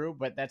is true,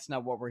 but that's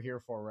not what we're here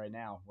for right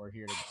now. We're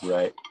here to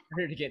right.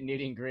 we're here to get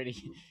nitty and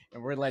gritty,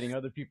 and we're letting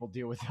other people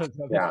deal with those.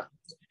 Yeah.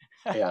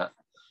 Yeah.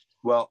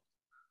 Well,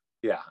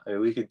 yeah, I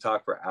mean, we could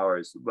talk for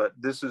hours, but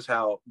this is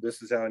how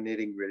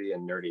nitty gritty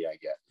and nerdy I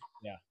get.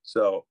 Yeah.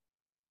 So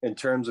in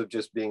terms of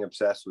just being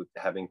obsessed with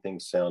having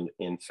things sound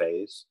in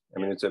phase, I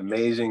mean, it's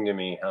amazing to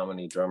me how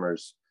many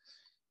drummers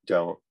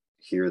don't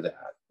hear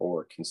that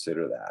or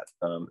consider that,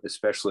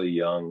 especially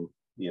young,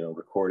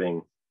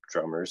 recording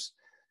drummers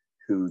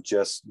who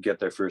just get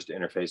their first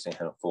interfacing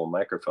handful of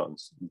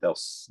microphones.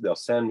 They'll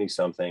send me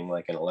something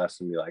like in a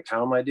lesson, be like,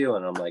 how am I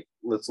doing? I'm like,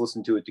 let's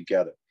listen to it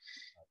together.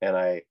 And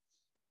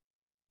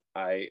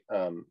I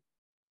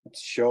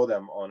show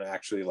them on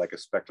actually like a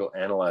spectral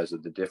analyzer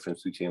the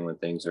difference between when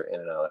things are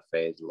in and out of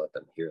phase and let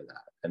them hear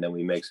that. And then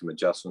we make some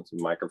adjustments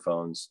in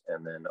microphones,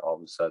 and then all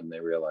of a sudden they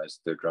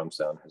realize their drum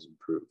sound has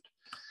improved.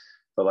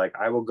 But like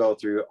I will go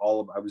through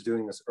I was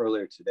doing this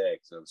earlier today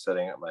because I was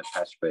setting up my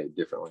patch bay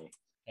differently.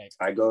 Okay.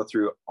 I go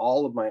through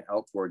all of my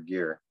outboard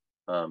gear.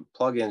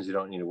 Plugins, you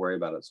don't need to worry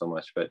about it so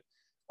much, but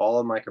all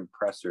of my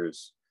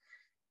compressors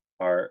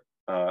are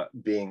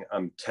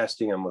I'm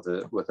testing them with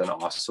an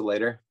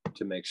oscillator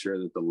to make sure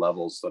that the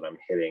levels that I'm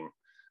hitting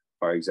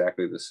are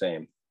exactly the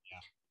same.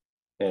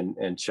 Yeah.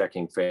 And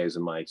checking phase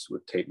and mics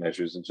with tape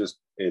measures. It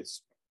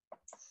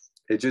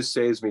just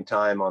saves me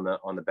time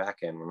on the back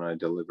end when I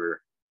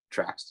deliver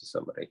tracks to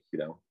somebody,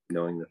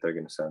 knowing that they're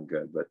going to sound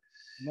good. But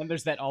and then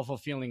there's that awful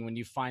feeling when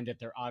you find that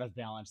they're out of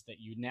balance, that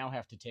you now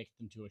have to take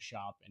them to a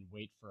shop and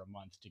wait for a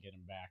month to get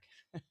them back.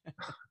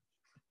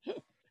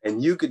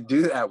 And you could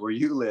do that where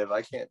you live.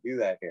 I can't do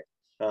that here.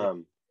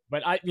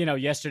 But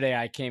yesterday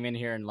I came in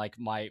here and like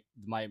my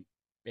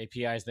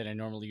APIs that I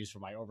normally use for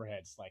my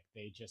overheads, like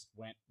they just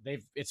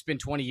it's been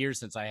 20 years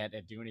since I had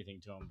to do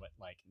anything to them. But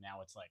like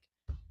now it's like,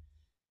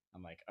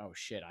 I'm like, oh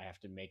shit, I have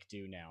to make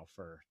do now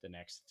for the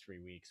next 3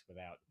 weeks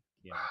without,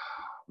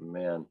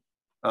 Man.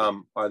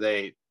 Are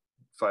they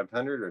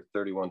 500 or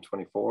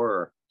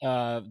 3124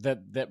 or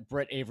the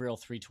Brett Averill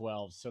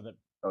 312? So that,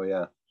 oh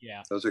yeah,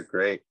 those are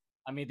great.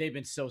 I mean, they've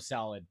been so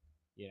solid,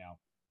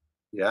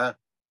 Yeah.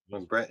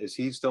 When Brett, is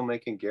he still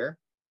making gear?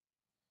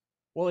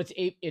 Well, it's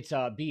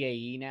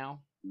BAE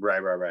now.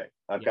 Right.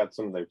 I've got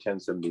some of their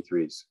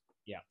 1073s.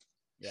 Yeah.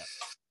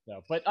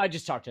 So, but I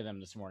just talked to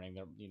them this morning.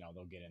 They're,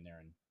 they'll get in there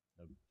and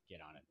they'll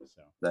get on it.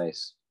 So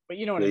nice. But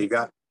you know what?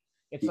 Yeah,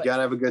 you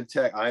gotta have a good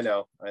tech. I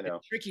know.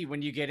 It's tricky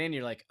when you get in.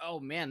 You're like, oh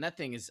man, that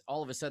thing is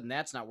all of a sudden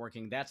that's not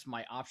working. That's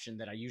my option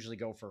that I usually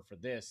go for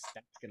this.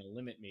 That's gonna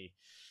limit me.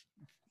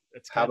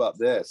 How about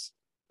this?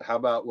 How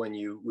about when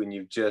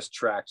you've just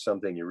tracked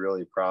something you're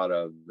really proud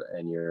of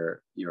and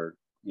you're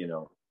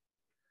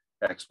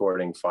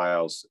exporting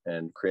files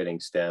and creating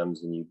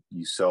stems, and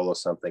you solo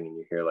something and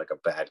you hear like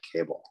a bad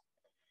cable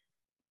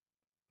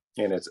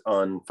and it's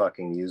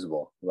unfucking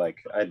usable. Like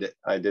I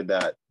did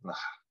that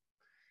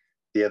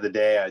the other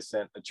day. I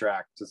sent a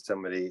track to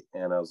somebody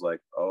and I was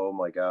like, oh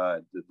my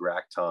god, the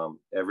rack tom,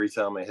 every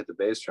time I hit the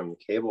bass drum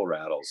the cable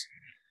rattles.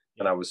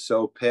 And I was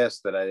so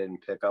pissed that I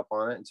didn't pick up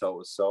on it until it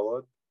was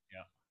soloed.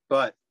 Yeah.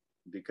 But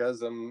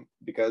because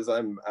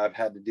I've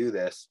had to do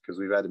this because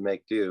we've had to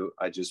make do,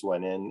 I just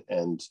went in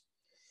and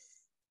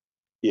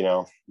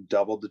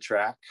doubled the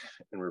track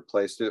and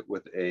replaced it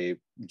with a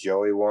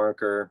Joey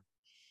Waronker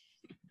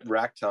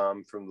rack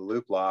tom from the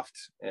Loop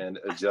Loft and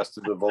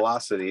adjusted the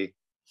velocity.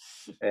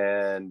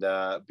 And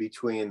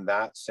between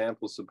that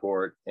sample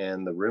support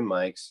and the room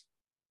mics,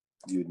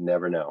 you'd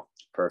never know.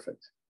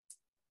 Perfect.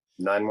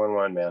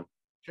 911, man.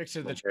 Tricks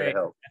of the trade.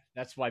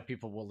 That's why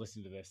people will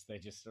listen to this. They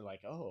just are like,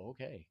 oh,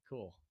 okay,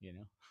 cool.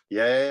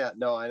 Yeah.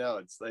 No, I know.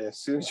 It's like, as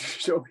soon as you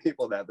show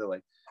people that, they're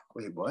like,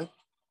 wait, what?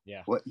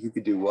 Yeah. What? You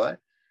could do what?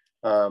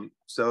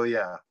 So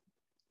yeah,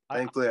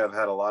 thankfully I've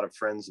had a lot of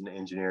friends and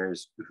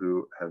engineers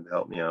who have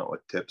helped me out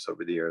with tips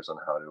over the years on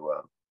how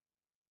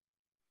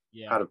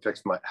to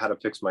fix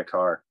my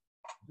car.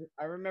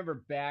 I remember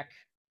back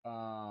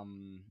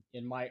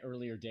in my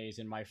earlier days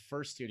in my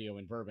first studio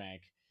in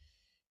Burbank,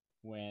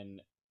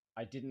 when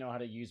I didn't know how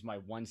to use my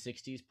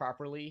 160s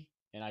properly,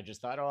 and I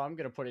just thought, oh, I'm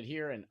gonna put it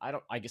here, and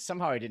I guess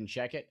somehow I didn't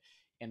check it,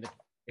 and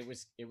it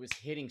was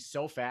hitting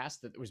so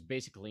fast that there was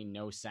basically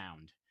no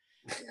sound.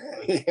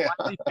 Yeah.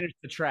 I finished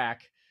the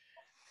track.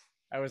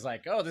 I was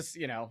like, oh, this,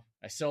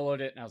 I soloed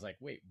it, and I was like,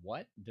 wait,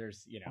 what?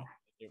 There's,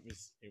 it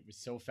was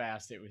so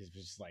fast. It was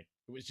just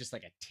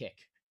like a tick,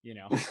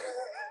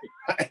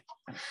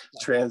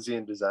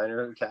 Transient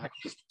designer attack.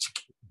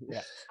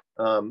 Yeah.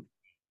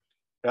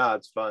 Yeah,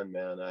 it's fun,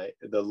 man.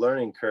 The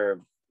learning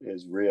curve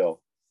is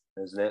real,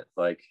 isn't it?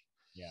 Like,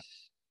 yeah,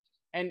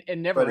 and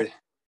never,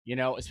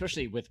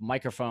 especially with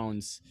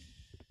microphones.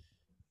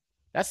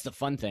 That's the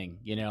fun thing,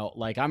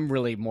 like I'm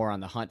really more on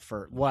the hunt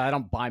for, well, I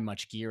don't buy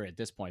much gear at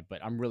this point, but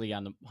I'm really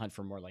on the hunt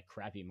for more like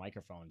crappy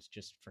microphones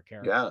just for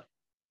character.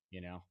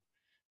 Yeah.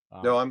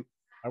 No,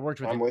 I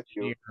worked with I'm an with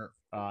you. engineer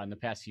in the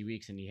past few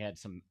weeks, and he had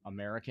some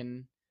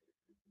American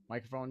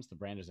microphones. The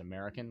brand is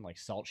American, like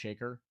Salt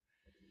Shaker.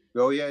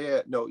 Oh yeah,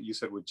 yeah. No, you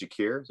said with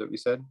Jakir. Is that what you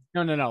said?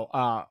 No, no, no.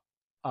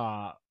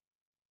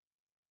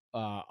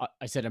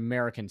 I said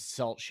American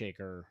Salt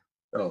Shaker.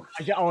 Oh,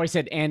 I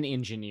said an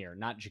engineer,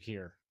 not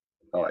Jakir.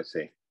 oh, Yeah. I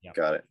see. Yep.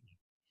 Got it.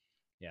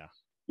 Yeah.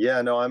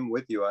 Yeah, no, I'm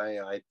with you.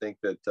 I think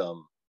that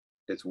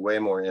it's way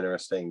more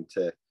interesting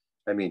to.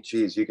 I mean,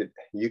 geez, you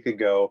could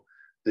go.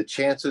 The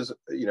chances,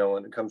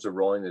 when it comes to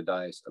rolling the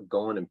dice, of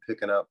going and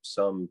picking up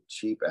some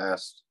cheap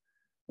ass,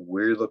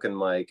 weird looking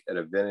mic at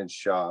a vintage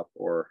shop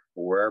or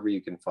wherever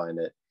you can find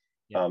it,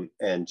 Yeah.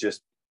 and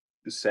just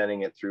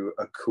sending it through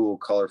a cool,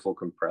 colorful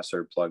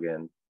compressor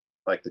plug-in,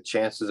 like the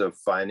chances of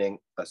finding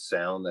a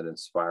sound that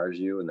inspires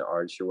you and the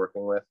artists you're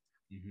working with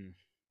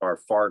are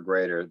far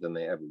greater than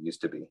they ever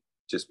used to be,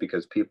 just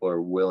because people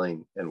are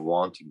willing and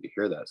wanting to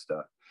hear that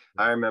stuff.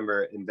 I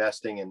remember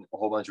investing in a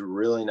whole bunch of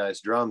really nice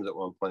drums at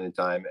one point in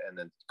time and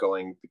then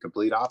going the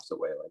complete opposite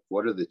way. Like,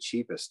 what are the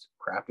cheapest,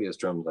 crappiest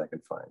drums I can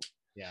find?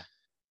 Yeah.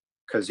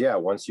 Because,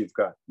 once you've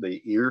got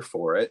the ear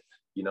for it,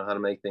 you know how to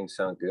make things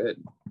sound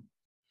good.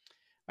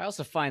 I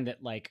also find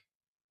that, like,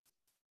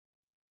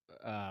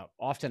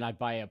 often I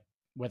buy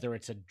whether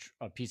it's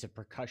a piece of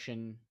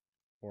percussion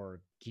or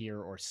gear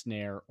or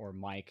snare or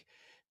mic,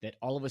 that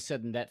all of a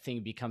sudden that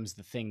thing becomes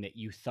the thing that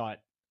you thought,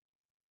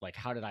 like,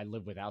 how did I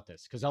live without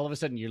this? Because all of a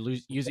sudden you're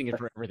using it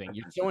for everything.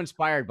 You're so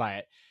inspired by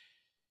it,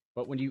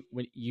 but when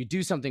you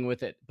do something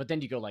with it, but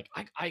then you go like,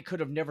 I could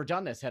have never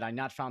done this had I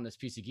not found this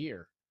piece of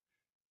gear.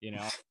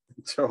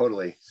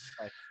 Totally.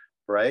 Like,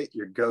 right?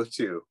 Your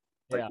go-to.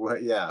 Like, yeah.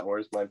 what? Yeah.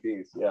 Where's my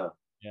piece? Yeah.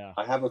 Yeah.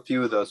 I have a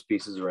few of those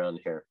pieces around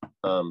here.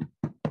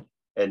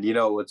 And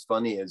what's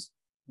funny is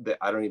that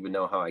I don't even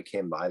know how I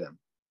came by them.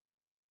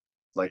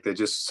 Like, they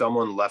just,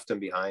 someone left them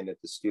behind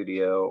at the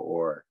studio,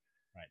 or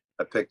Right.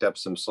 I picked up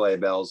some sleigh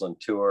bells on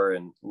tour,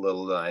 and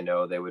little did I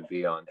know they would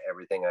be on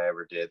everything I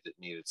ever did that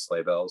needed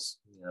sleigh bells.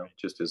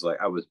 Just as, like,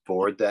 I was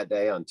bored that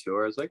day on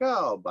tour, I was like, oh,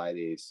 I'll buy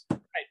these.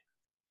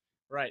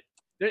 Right.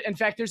 In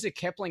fact, there's a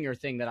Keplinger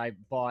thing that I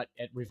bought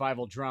at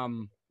Revival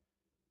Drum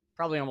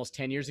probably almost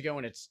 10 years ago,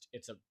 and it's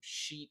a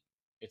sheet.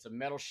 It's a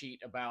metal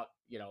sheet about,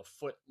 a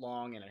foot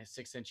long and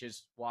 6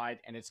 inches wide,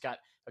 and it's got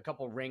a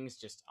couple rings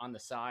just on the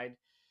side,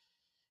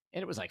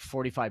 and it was like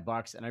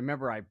 $45. And I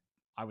remember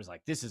I was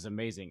like, this is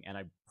amazing, and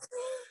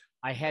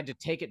I had to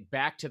take it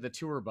back to the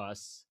tour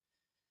bus.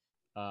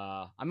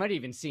 I might have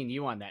even seen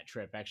you on that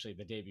trip, actually,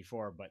 the day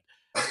before, but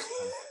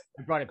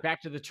I brought it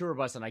back to the tour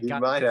bus, and I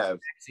got might have.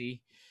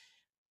 taxi,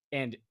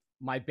 and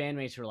my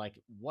bandmates were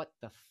like, what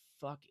the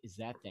fuck is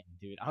that thing,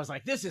 dude? I was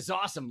like, this is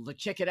awesome.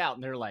 Check it out.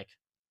 And they're like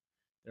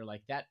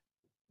that.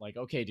 Like,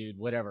 okay, dude,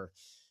 whatever.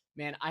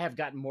 Man, I have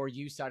gotten more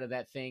use out of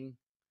that thing.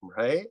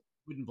 Right?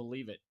 Wouldn't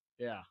believe it.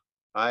 Yeah.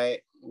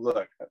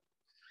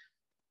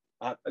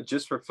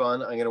 Just for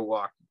fun, I'm going to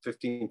walk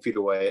 15 feet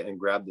away and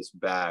grab this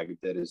bag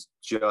that is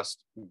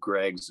just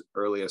Greg's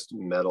earliest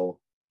metal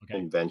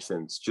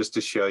inventions, just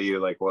to show you,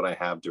 like, what I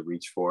have to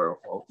reach for.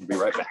 I'll be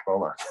right back.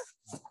 Hold on.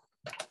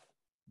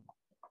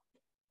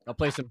 I'll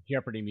play some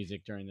Jeopardy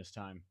music during this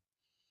time.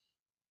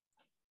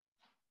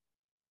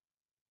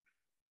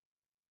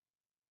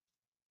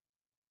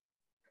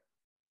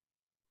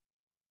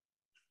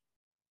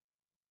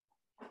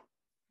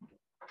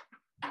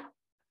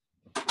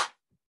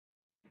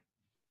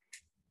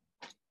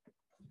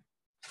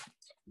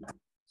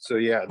 So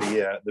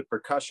the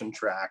percussion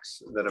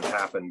tracks that have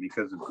happened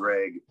because of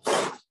Greg,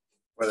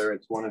 whether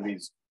it's one of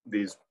these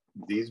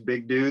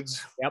big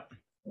dudes, Yep.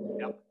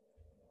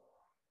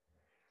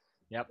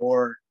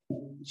 or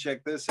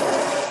check this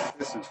out.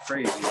 This is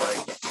crazy.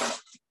 Like,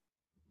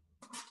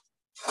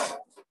 I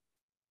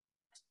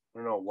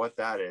don't know what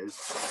that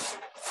is.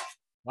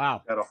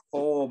 Wow. Got a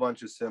whole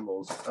bunch of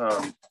cymbals,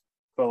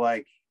 but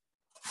like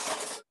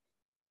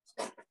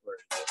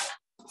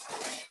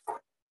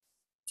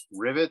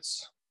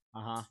rivets.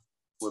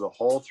 With a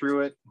hole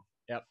through it.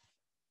 Yep.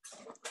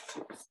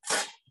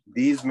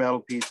 These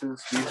metal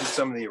pieces, these are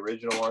some of the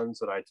original ones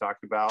that I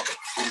talked about.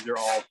 These are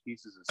all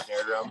pieces of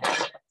snare drum.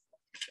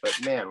 But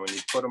man, when you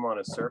put them on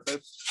a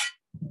surface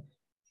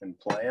and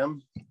play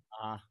them,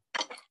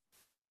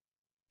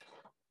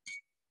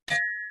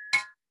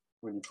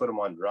 when you put them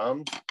on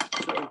drums,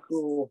 so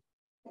cool.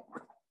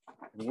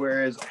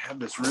 Whereas I have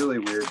this really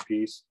weird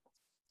piece.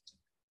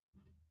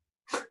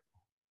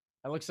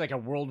 That looks like a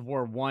World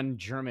War I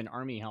German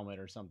army helmet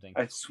or something.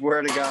 I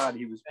swear to God,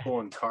 he was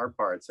pulling car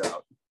parts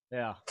out.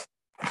 Yeah.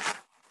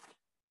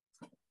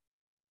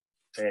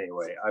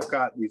 Anyway, I've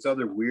got these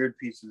other weird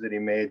pieces that he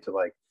made to,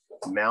 like,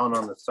 mount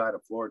on the side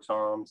of floor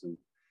toms, and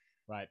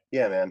right.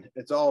 Yeah, man,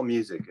 it's all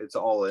music. It's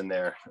all in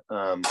there.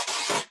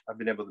 I've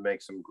been able to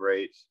make some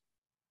great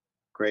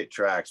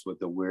tracks with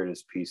the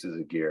weirdest pieces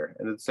of gear,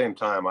 and at the same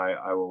time,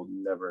 I will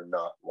never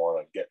not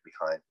want to get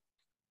behind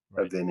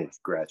a vintage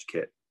scratch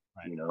kit.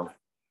 Right.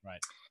 Right.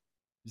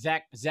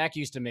 Zach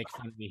used to make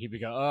fun of me. He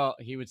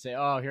would say,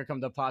 "Oh, here come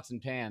the pots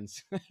and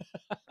pans."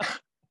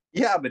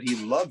 Yeah, but he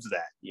loves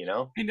that, you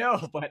know? I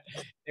know, but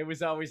it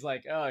was always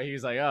like, oh, he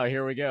was like, oh,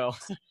 here we go.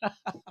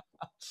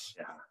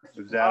 Yeah.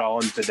 Was that all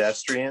in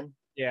pedestrian?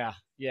 Yeah,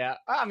 yeah.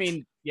 I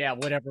mean, yeah,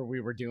 whatever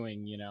we were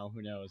doing,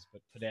 who knows?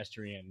 But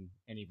pedestrian,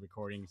 any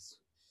recordings.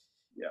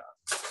 Yeah.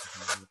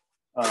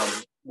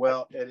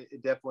 Well,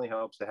 it definitely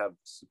helps to have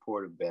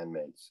supportive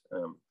bandmates,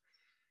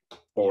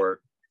 or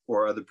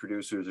other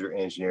producers or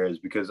engineers,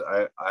 because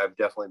I've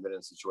definitely been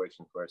in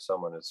situations where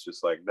someone is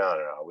just like, no,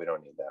 we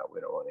don't need that.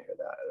 We don't want to hear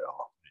that at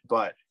all.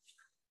 But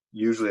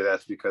usually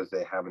that's because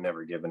they haven't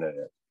ever given it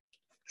a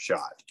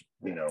shot.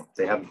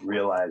 They haven't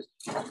realized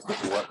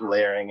what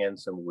layering in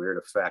some weird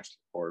effect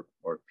or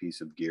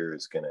piece of gear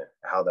is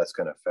how that's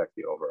gonna affect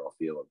the overall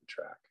feel of the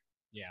track.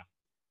 Yeah.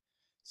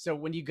 So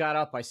when you got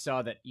up, I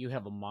saw that you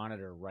have a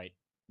monitor right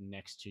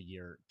next to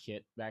your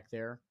kit back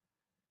there.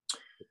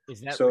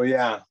 Is that So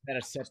yeah, is that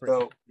a separate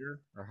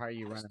computer, or how are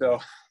you running? So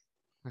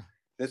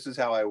this is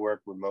how I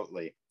work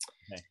remotely.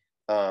 Okay.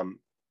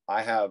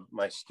 I have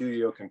my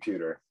studio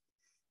computer,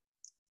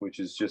 which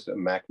is just a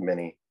Mac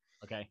Mini.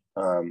 Okay.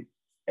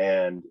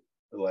 And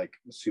like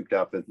souped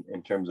up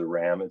in terms of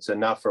RAM. It's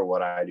enough for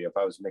what I do. If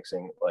I was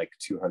mixing like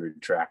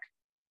 200 track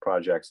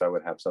projects, I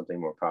would have something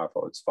more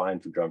powerful. It's fine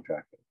for drum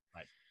tracking.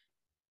 Right.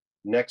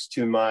 Next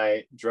to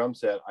my drum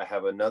set, I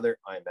have another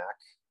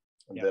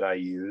iMac that I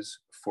use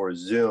for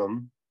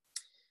Zoom.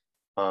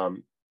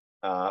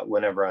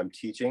 Whenever I'm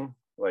teaching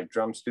like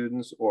drum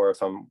students, or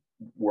if I'm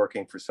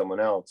working for someone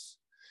else,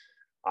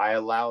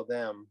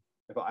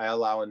 if I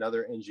allow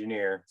another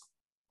engineer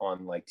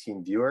on like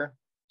TeamViewer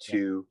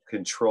to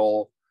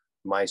control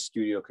my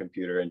studio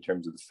computer in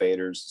terms of the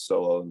faders, the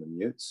solo, and the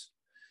mutes.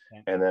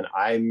 Okay. And then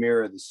I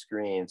mirror the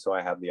screen, so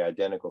I have the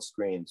identical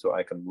screen, so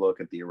I can look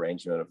at the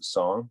arrangement of a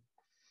song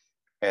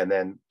and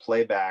then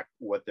play back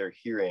what they're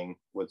hearing.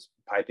 What's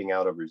piping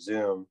out over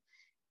Zoom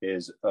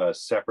is a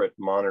separate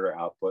monitor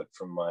output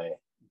from my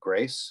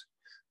Grace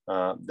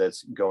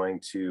that's going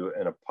to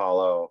an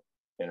Apollo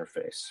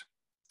interface.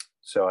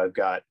 So I've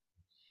got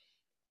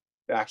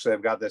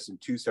this in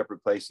two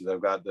separate places.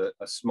 I've got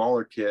a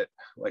smaller kit,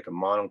 like a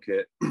mono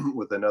kit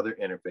with another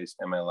interface,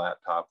 and my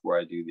laptop where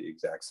I do the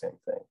exact same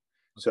thing. Okay.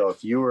 So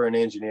if you were an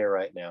engineer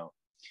right now,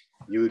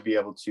 you would be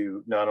able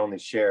to not only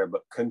share,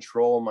 but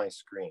control my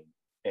screen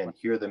and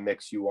hear the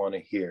mix you want to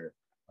hear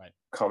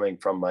coming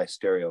from my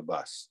stereo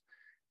bus.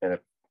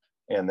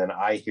 And then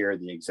I hear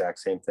the exact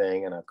same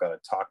thing, and I've got a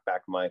talkback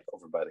mic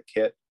over by the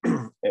kit,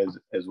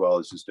 as well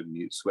as just a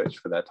mute switch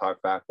for that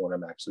talkback when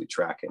I'm actually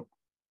tracking.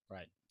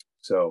 Right.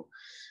 So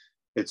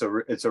it's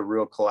a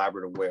real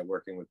collaborative way of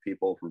working with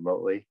people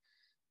remotely.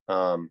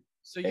 So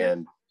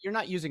you're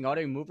not using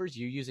Audio Movers,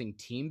 you're using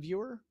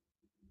TeamViewer?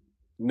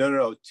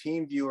 No.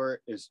 TeamViewer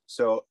is,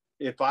 so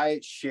if I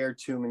share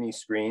too many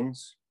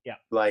screens,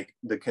 like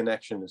the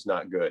connection is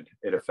not good.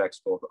 It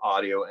affects both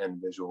audio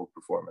and visual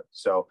performance.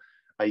 So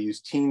I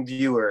use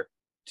TeamViewer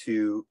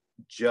to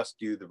just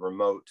do the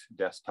remote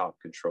desktop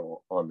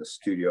control on the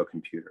studio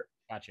computer.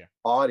 Gotcha.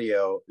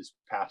 Audio is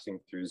passing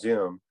through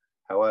Zoom.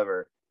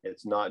 However,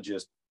 it's not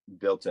just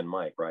built-in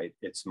mic, right?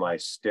 It's my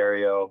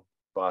stereo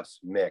bus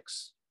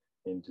mix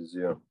into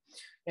Zoom.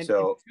 And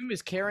so Zoom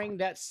is carrying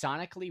that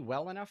sonically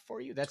well enough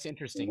for you? That's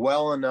interesting.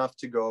 Well enough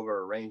to go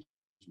over arrangements.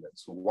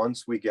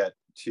 Once we get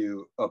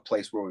to a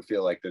place where we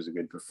feel like there's a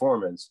good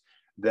performance,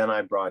 then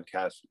I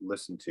broadcast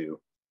listen to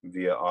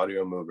via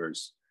Audio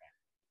Movers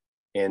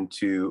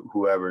into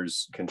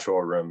whoever's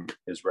control room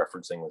is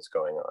referencing what's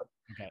going on.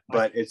 Okay.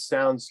 But it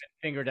sounds...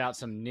 I figured out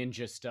some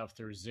ninja stuff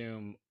through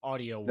Zoom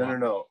audio.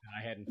 No.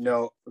 I hadn't.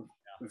 No.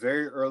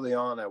 Very early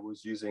on, I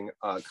was using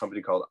a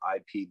company called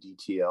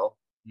IPDTL.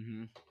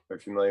 Mm-hmm. Are you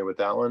familiar with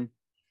that one?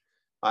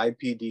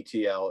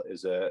 IPDTL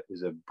is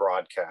a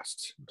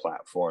broadcast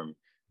platform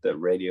that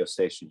radio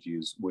stations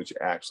use, which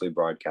actually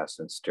broadcasts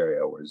in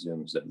stereo, where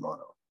Zoom's in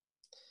mono.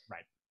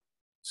 Right.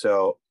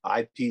 So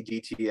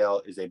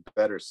IPDTL is a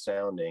better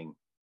sounding,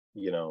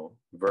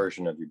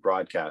 version of your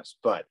broadcast.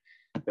 But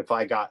if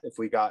I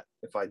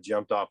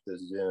jumped off the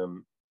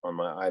Zoom on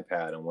my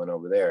iPad and went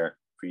over there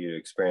for you to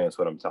experience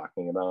what I'm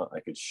talking about, I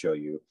could show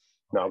you,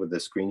 not with the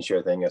screen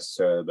share thing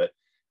necessarily, but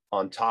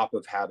on top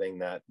of having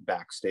that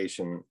back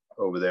station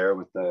over there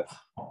with the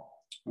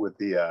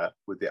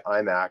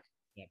iMac,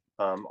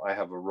 I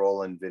have a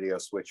roll-in video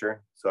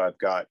switcher. So I've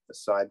got a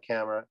side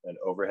camera, an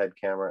overhead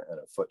camera, and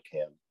a foot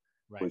cam,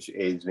 which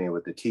aids me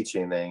with the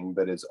teaching thing,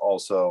 but it's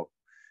also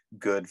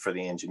good for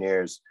the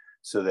engineers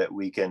so that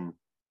we can,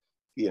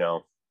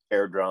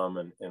 air drum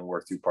and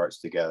work through parts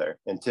together.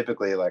 And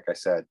typically, like I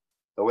said,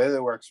 the way that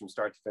it works from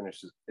start to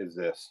finish is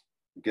this: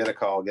 get a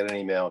call, get an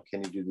email.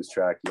 Can you do this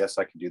track? Yes,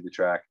 I can do the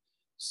track.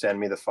 Send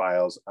me the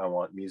files. I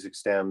want music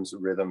stems,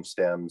 rhythm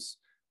stems,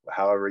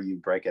 however you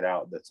break it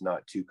out. That's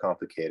not too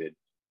complicated.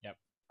 Yep.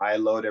 I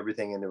load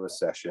everything into a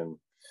session,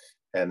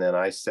 and then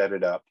I set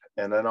it up,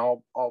 and then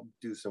I'll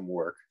do some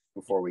work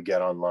before we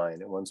get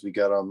online. And once we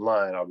get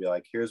online, I'll be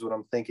like, here's what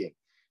I'm thinking.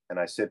 And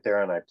I sit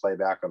there and I play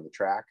back on the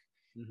track.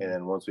 Mm-hmm. And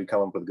then once we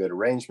come up with a good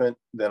arrangement,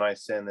 then I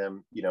send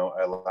them,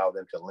 I allow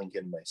them to link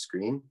in my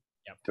screen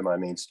to my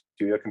main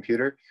studio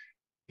computer.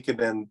 can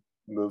then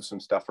move some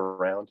stuff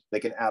around. They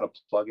can add a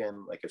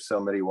plugin, like if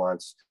somebody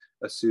wants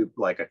a soup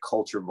like a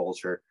Culture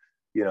Vulture,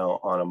 you know,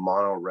 on a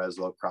mono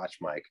Reslo crotch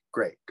mic,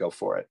 great, go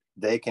for it.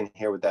 They can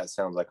hear what that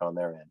sounds like on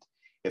their end.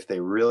 If they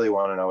really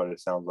want to know what it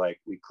sounds like,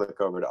 we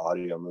click over to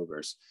Audio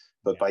Movers.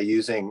 But by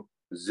using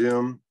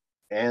Zoom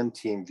and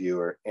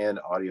TeamViewer and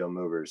Audio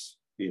Movers,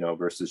 you know,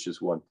 versus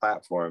just one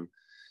platform,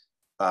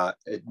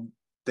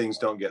 things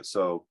don't get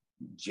so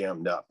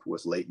jammed up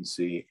with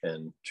latency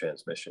and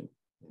transmission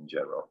in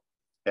general.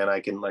 And I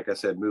can, like I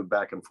said, move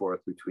back and forth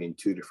between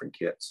two different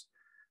kits.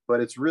 But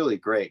it's really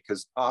great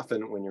because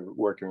often when you're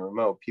working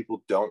remote,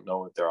 people don't know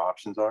what their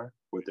options are,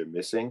 what they're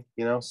missing,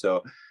 you know?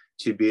 So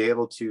to be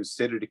able to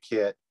sit at a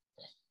kit,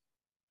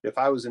 if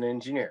I was an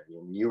engineer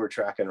and you were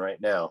tracking right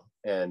now,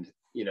 and,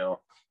 you know,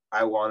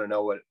 I want to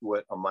know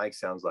what a mic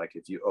sounds like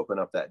if you open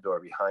up that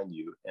door behind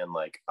you and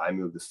like I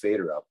move the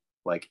fader up,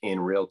 like in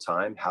real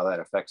time, how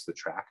that affects the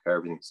track, how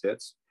everything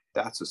sits,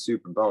 that's a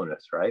super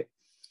bonus, right?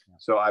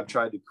 So I've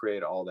tried to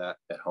create all that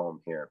at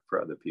home here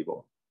for other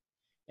people.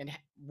 And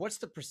what's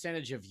the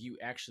percentage of you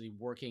actually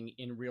working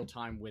in real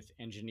time with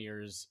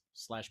engineers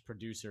 /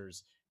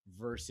 producers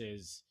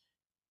versus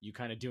you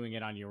kind of doing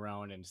it on your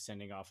own and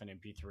sending off an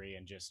MP3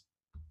 and just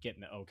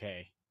getting the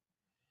okay?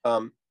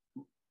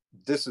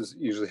 This is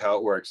usually how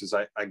it works is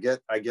I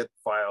get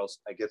files,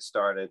 I get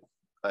started,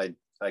 I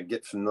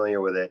get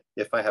familiar with it.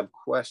 If I have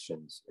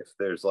questions, if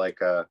there's like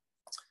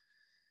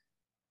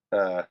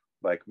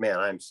like, man,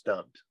 I'm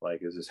stumped.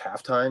 Like, is this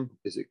halftime?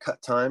 Is it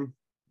cut time?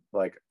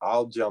 Like,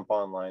 I'll jump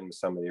online with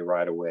somebody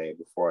right away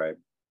before I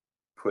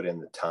put in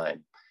the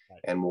time,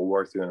 and we'll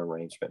work through an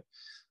arrangement.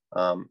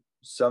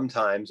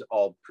 Sometimes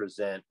I'll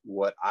present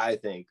what I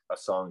think a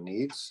song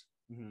needs,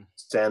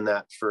 send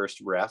that first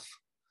ref,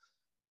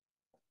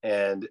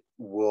 and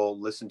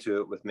we'll listen to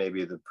it with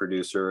maybe the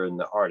producer and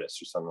the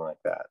artist or something like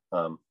that.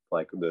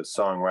 Like the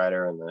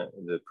songwriter and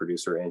the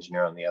producer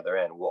engineer on the other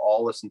end. We'll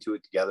all listen to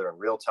it together in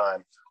real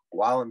time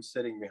while I'm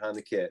sitting behind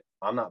the kit.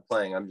 I'm not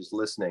playing, I'm just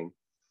listening.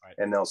 Right.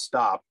 And they'll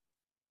stop,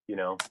 you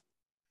know,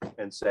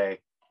 and say,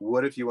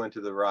 what if you went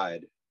to the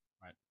ride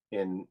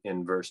in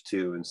verse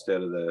 2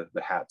 instead of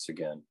the hats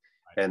again?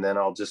 Right. And then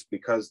I'll just,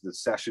 because the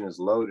session is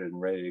loaded and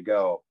ready to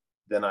go,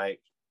 then I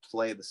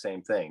play the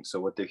same thing. So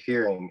what they're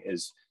hearing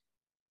is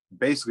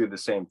basically the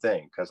same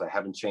thing because I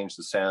haven't changed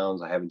the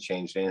sounds, I haven't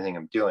changed anything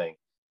I'm doing,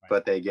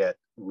 but they get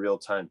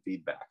real-time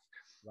feedback.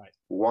 Right.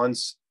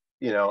 Once,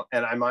 you know,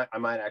 and I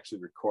might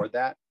actually record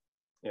that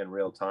in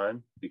real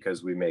time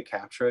because we may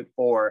capture it,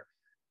 or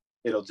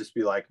it'll just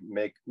be like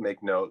make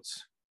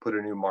notes, put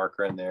a new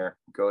marker in there,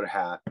 go to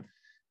hat,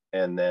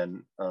 and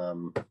then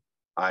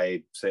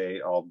I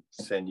say I'll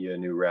send you a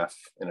new ref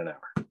in an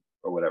hour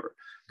or whatever.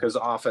 Because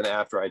often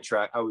after I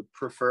track, I would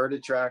prefer to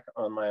track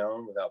on my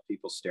own without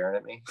people staring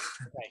at me.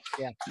 Right.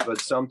 Yeah. But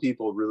some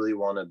people really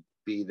want to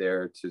be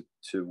there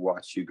to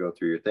watch you go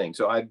through your thing.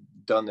 So I've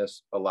done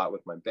this a lot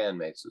with my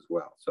bandmates as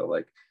well. So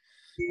like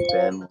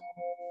Ben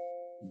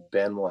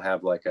will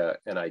have like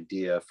an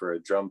idea for a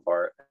drum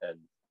part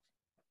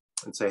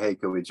and say, hey,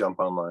 could we jump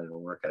online and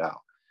work it out?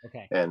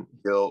 Okay. And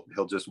he'll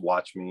just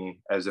watch me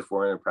as if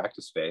we're in a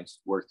practice space,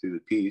 work through the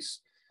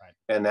piece.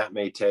 Right. And that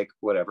may take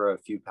whatever, a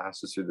few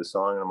passes through the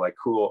song. And I'm like,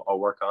 cool, I'll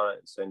work on it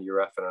and send you a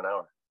ref in an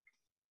hour.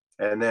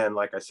 And then,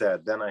 like I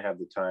said, then I have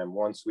the time,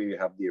 once we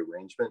have the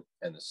arrangement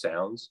and the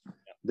sounds,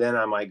 then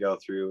I might go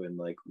through and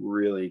like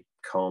really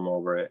comb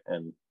over it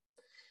and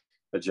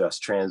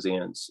adjust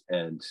transients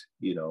and,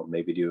 you know,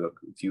 maybe do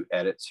a few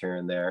edits here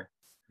and there.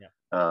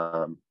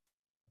 Yeah.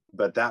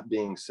 But that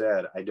being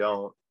said, I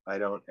don't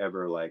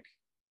ever like,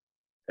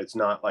 it's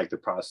not like the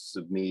process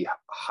of me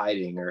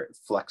hiding or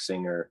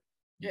flexing or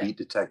beat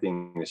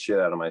detecting the shit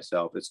out of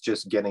myself. It's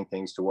just getting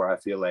things to where I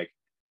feel like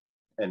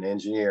an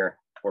engineer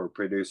or a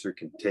producer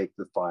can take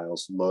the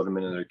files, load them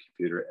into their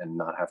computer and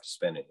not have to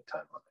spend any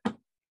time on it.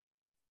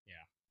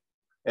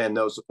 Yeah. And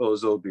those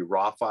will be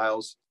raw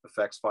files,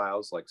 effects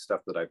files, like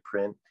stuff that I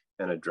print,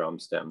 and a drum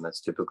stem. That's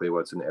typically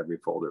what's in every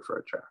folder for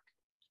a track.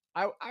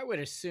 I would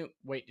assume,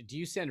 wait, do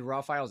you send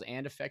raw files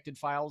and affected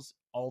files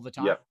all the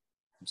time? Yeah,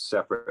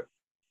 separate.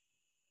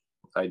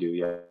 I do,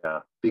 yeah.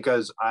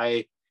 Because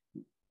I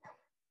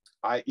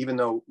even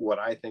though what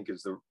I think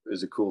is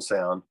a cool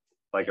sound,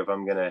 like if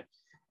I'm gonna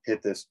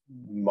hit this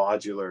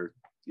modular,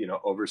 you know,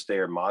 overstay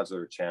or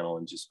modular channel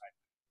and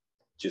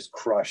just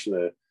crush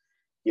the,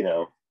 you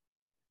know,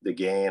 the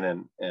gain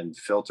and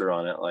filter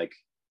on it, like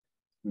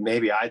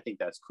maybe I think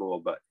that's cool,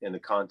 but in the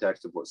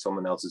context of what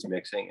someone else is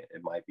mixing,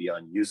 it might be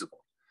unusable.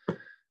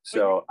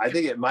 So I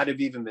think it might have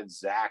even been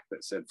Zach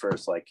that said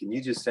first, like, can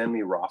you just send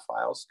me raw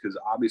files? Because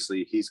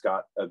obviously he's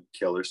got a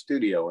killer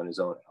studio in his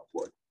own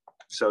outboard.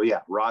 So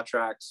yeah, raw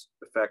tracks,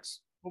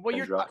 effects. Well, what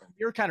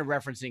you're kind of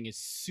referencing is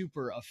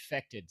super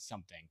affected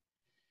something.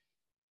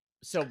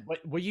 So, but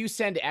will you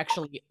send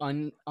actually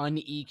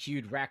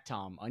un-EQ'd rack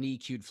tom,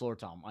 un-EQ'd floor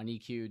tom,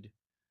 un-EQ'd?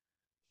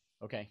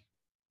 Okay.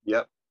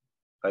 Yep,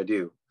 I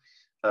do.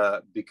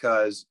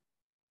 Because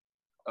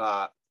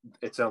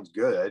it sounds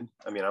good.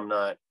 I mean, I'm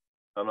not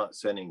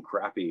sending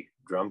crappy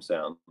drum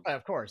sound,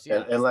 Of course,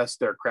 yeah. unless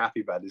they're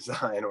crappy by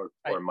design or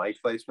Right.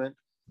 mic placement.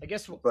 I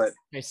guess, But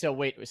okay, so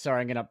wait,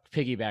 sorry, I'm gonna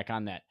piggyback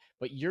on that.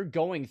 But you're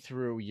going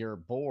through your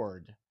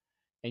board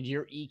and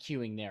you're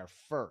EQing there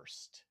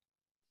first.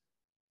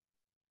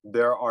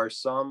 there are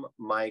some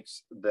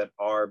mics that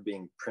are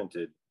being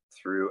printed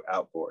through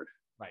Outboard.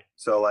 Right.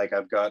 So like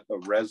I've got a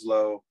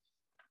Reslo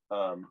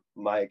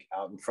mic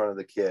out in front of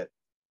the kit,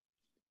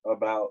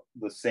 about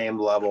the same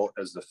level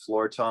as the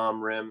floor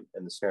tom rim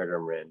and the snare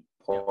drum rim,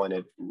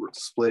 pointed,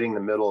 splitting the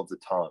middle of the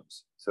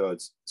toms. So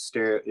it's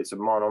stereo, it's a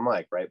mono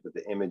mic, right? But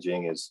the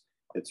imaging it's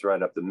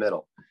right up the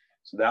middle.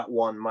 So that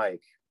one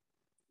mic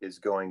is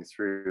going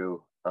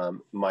through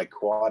my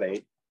Quad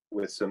 8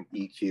 with some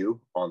EQ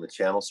on the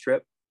channel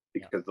strip,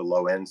 because the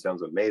low end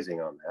sounds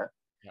amazing on that.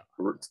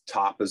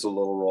 Top is a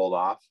little rolled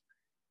off.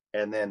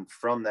 And then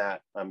from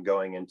that, I'm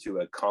going into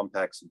a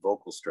Compex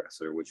vocal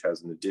stressor, which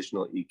has an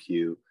additional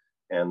EQ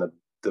and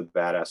the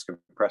badass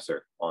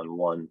compressor on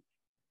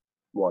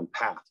one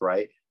path,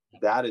 right?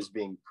 That is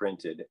being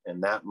printed,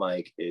 and that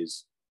mic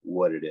is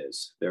what it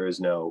is. There is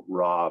no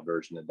raw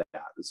version of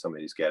that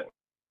somebody's getting.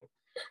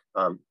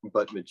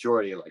 But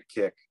majority, like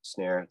kick,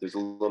 snare, there's a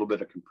little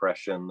bit of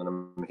compression that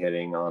I'm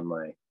hitting on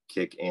my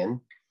kick in.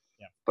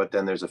 But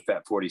then there's a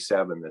FET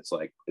 47 that's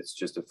like, it's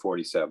just a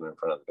 47 in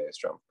front of the bass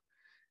drum.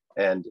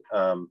 And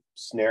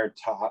snare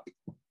top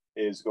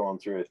is going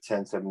through a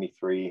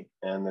 1073,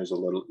 and there's a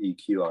little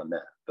EQ on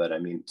that. But I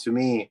mean, to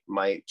me,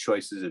 my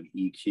choices of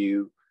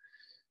EQ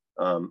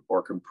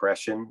or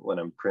compression when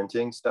I'm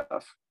printing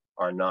stuff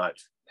are not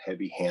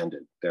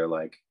heavy-handed. They're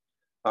like,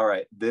 all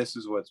right, this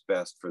is what's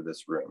best for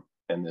this room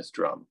and this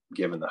drum,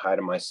 given the height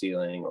of my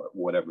ceiling or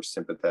whatever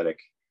sympathetic,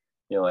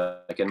 you know,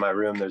 like in my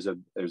room, there's a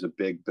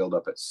big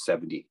buildup at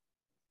 70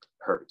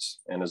 hertz.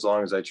 And as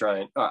long as I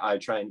try and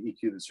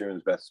EQ this room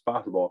as best as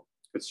possible,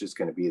 it's just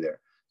going to be there.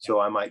 So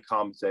I might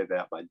compensate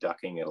that by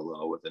ducking it a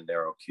little with a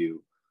narrow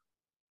Q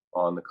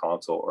on the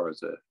console or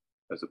as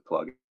a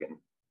plug-in.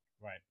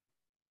 Right.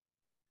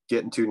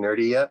 Getting too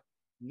nerdy yet?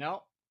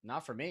 No,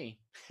 not for me.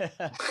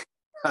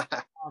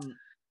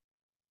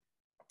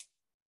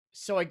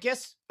 So I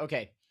guess,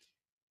 okay,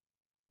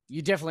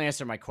 you definitely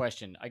answered my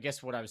question. I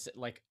guess what I was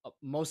like,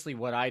 mostly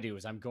what I do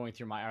is I'm going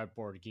through my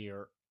outboard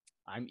gear,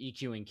 I'm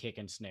EQing kick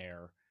and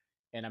snare,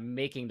 and I'm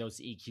making those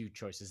EQ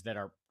choices that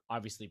are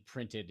obviously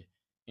printed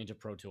into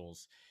Pro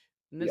Tools.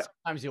 And then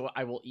sometimes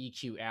I will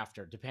EQ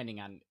after,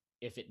 depending on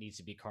if it needs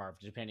to be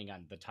carved, depending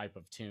on the type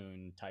of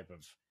tune, type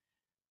of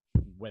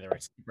whether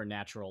it's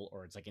supernatural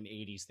or it's like an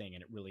 80s thing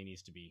and it really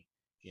needs to be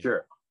know,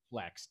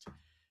 flexed.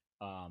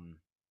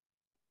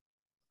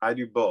 I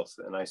do both,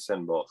 and I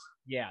send both.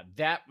 Yeah,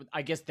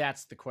 I guess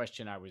that's the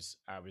question I was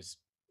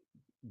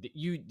that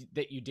you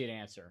did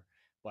answer.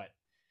 But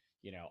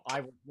you know,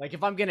 I like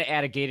if I'm gonna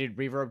add a gated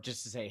reverb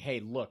just to say, hey,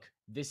 look,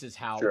 this is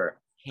how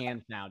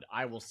hand sound,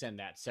 I will send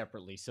that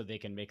separately so they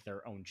can make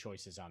their own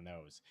choices on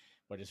those.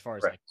 But as far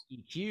as like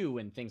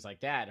EQ and things like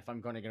that, if I'm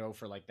going to go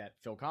for like that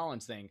Phil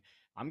Collins thing,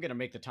 I'm going to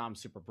make the tom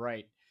super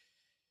bright.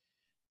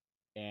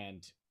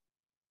 And,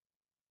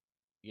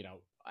 you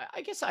know,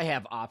 I guess I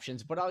have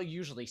options, but I'll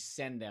usually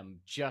send them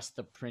just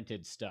the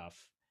printed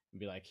stuff and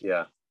be like,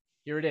 here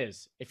it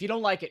is. If you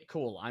don't like it,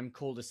 cool. I'm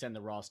cool to send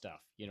the raw stuff.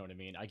 You know what I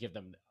mean? I give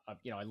them,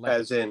 you know, I let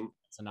as in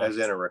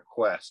a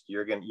request.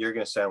 You're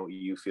gonna send what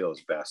you feel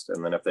is best,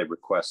 and then if they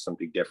request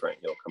something different,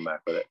 you'll come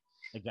back with it.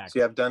 Exactly.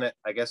 See, I've done it.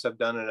 I guess I've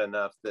done it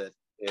enough that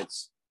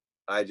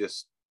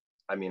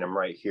I mean, I'm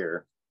right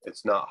here.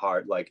 It's not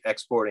hard. Like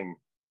exporting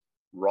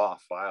raw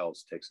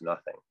files takes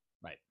nothing.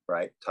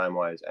 Right. Time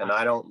wise, and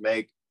I don't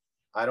make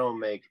a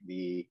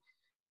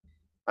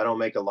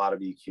lot of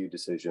EQ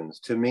decisions.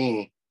 To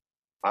me,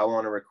 I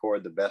want to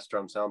record the best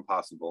drum sound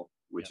possible,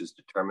 which is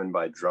determined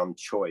by drum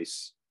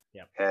choice,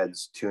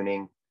 heads,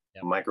 tuning,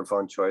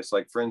 microphone choice.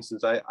 Like for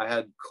instance, I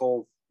had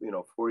Cole,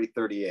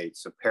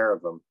 4038s, a pair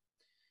of them,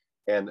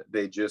 and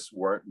they just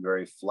weren't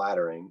very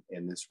flattering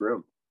in this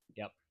room.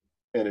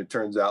 And it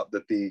turns out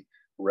that the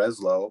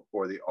Reslo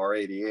or the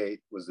R88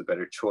 was the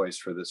better choice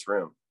for this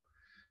room.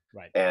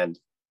 And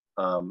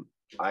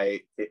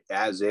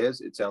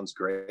it sounds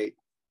great.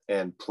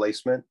 And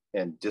placement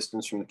and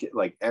distance from the kit,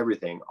 like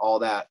everything, all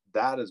that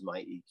is my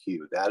EQ.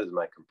 That is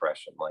my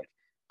compression, like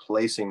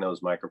placing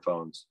those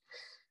microphones.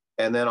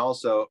 And then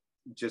also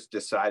just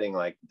deciding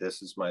like,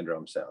 this is my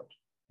drum sound.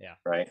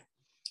 Right.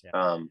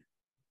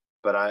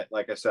 But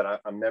like I said,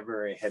 I'm never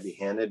very heavy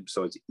handed.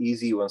 So it's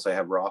easy once I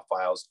have raw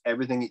files,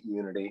 everything at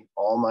Unity,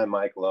 all my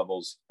mic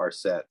levels are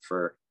set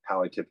for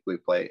how I typically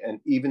play. And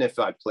even if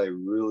I play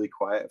really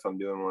quiet, if I'm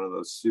doing one of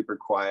those super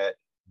quiet,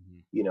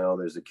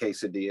 there's a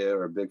quesadilla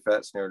or a big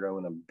fat snare drum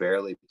and I'm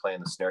barely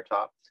playing the snare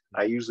top,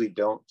 I usually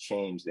don't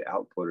change the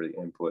output or the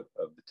input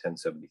of the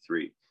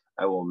 1073.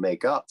 I will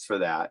make up for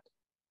that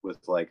with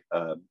like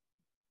a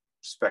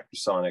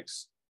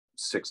Spectrasonics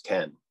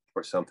 610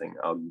 or something.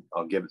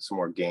 I'll give it some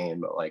more gain,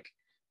 but like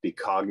be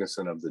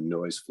cognizant of the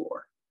noise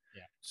floor.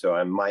 So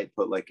I might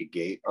put like a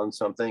gate on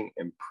something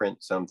and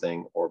print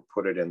something or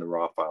put it in the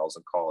raw files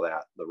and call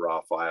that the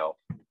raw file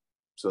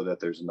so that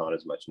there's not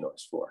as much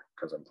noise floor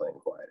because I'm playing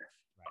quieter.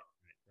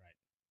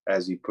 Right.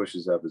 As he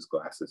pushes up his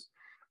glasses.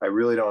 I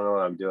really don't know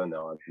what I'm doing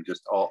though. I'm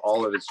just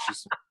all of it's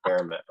just an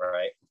experiment,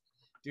 right?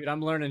 Dude,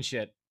 I'm learning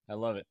shit. I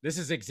love it. This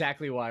is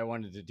exactly why I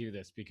wanted to do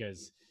this,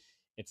 because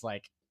it's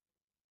like,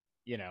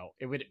 you know,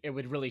 it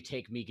would really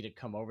take me to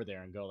come over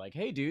there and go like,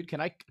 hey dude, can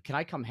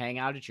I come hang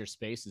out at your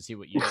space and see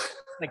what you do?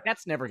 Like,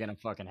 that's never gonna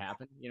fucking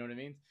happen. You know what I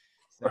mean?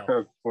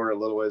 So We're a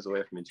little ways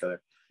away from each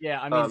other. yeah,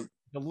 I mean,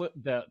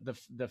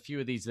 the few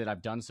of these that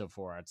I've done so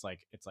far, it's like,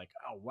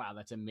 oh wow,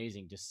 that's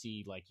amazing to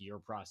see like your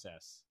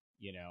process,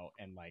 you know,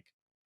 and like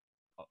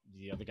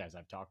the other guys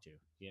I've talked to,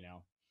 you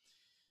know.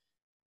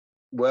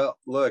 Well,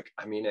 look,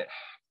 I mean,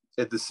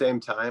 at the same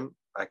time,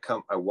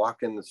 I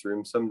walk in this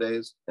room some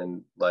days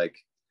and like,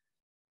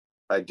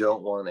 I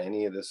don't want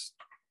any of this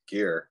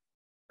gear.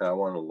 I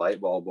want a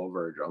light bulb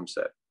over a drum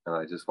set, and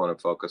I just want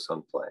to focus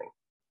on playing.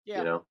 Yeah.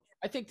 You know,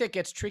 I think that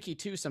gets tricky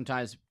too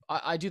sometimes.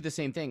 I do the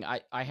same thing.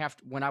 I have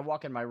to, when I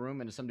walk in my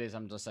room, and some days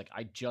I'm just like,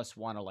 I just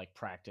want to like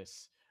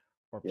practice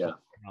or play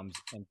drums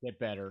and get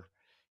better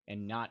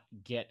and not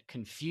get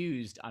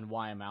confused on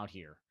why I'm out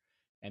here.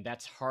 And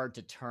that's hard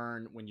to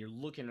turn when you're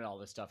looking at all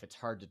this stuff. It's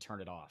hard to turn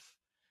it off.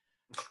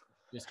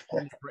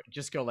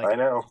 Just go like, I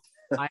know.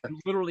 I'm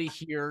literally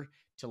here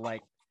to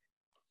like,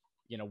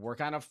 you know,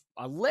 work on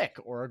a lick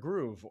or a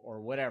groove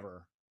or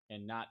whatever,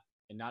 and not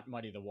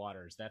muddy the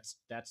waters. That's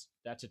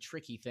a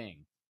tricky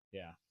thing.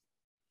 Yeah.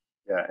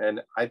 Yeah,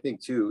 and I think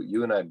too,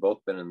 you and I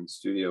both been in the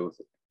studio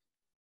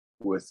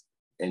with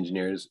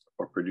engineers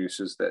or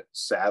producers that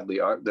sadly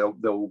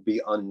they'll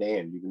be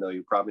unnamed, even though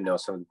you probably know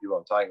some of the people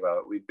I'm talking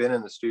about. We've been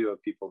in the studio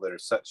with people that are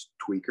such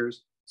tweakers,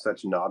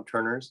 such knob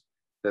turners,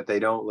 that they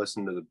don't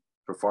listen to the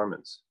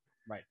performance.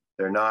 Right.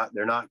 They're not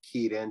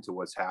keyed into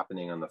what's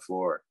happening on the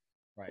floor.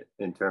 Right.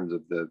 In terms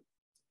of the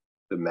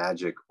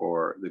magic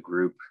or the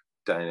group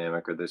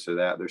dynamic or this or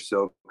that. They're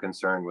so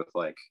concerned with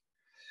like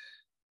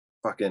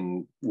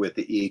fucking with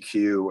the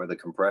EQ or the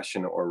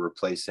compression or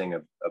replacing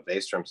a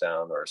bass drum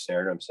sound or a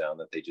snare drum sound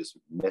that they just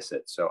miss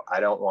it. So I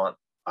don't want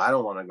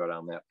to go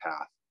down that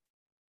path,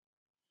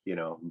 you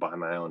know, by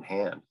my own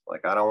hand.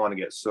 Like, I don't want to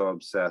get so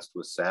obsessed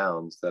with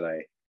sounds that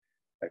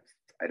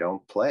I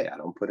don't play. I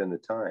don't put in the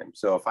time.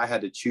 So if I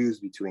had to choose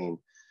between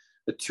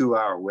a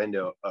 2-hour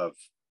window of,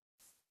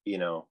 you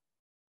know,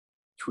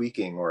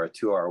 tweaking or a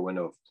 2-hour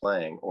window of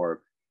playing,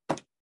 or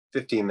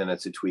 15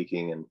 minutes of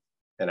tweaking and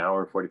an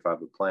hour and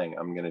 45 of playing,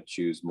 I'm going to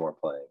choose more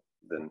playing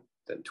than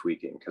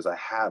tweaking, because I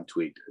have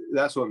tweaked.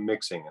 That's what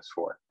mixing is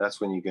for.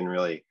 That's when you can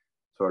really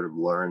sort of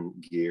learn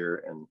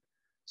gear and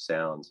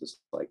sounds, is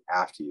like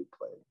after you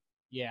play.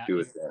 Yeah. Do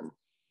it then.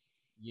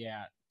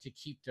 Yeah. To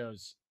keep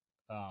those,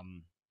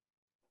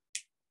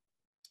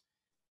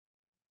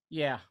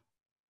 yeah.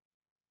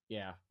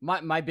 Yeah.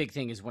 My big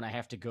thing is when I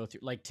have to go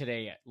through, like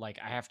today, like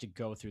I have to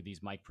go through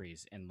these mic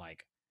pre's and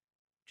like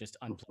just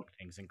unplug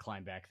things and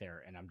climb back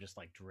there, and I'm just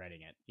like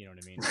dreading it. You know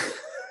what I mean?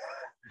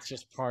 It's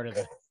just part of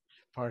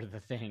the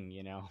thing,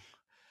 you know.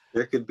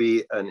 There could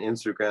be an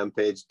Instagram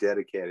page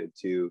dedicated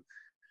to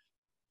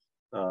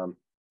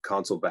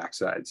console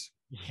backsides.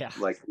 Yeah.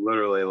 Like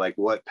literally like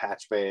what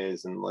patch bay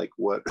is and like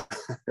what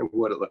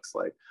what it looks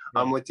like.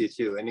 Yeah. I'm with you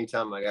too.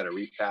 Anytime I got a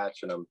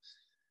repatch and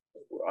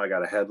I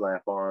got a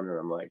headlamp on and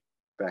I'm like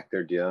back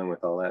there dealing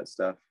with all that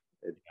stuff,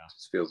 it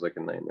just feels like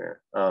a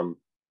nightmare.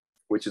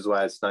 Which is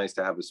why it's nice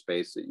to have a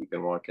space that you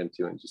can walk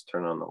into and just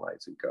turn on the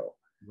lights and go.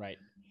 Right.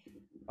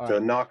 So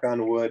knock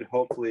on wood,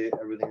 hopefully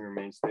everything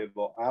remains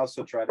stable. I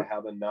also try to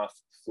have enough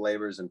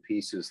flavors and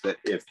pieces that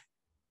if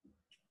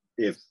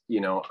you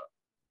know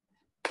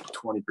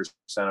 20%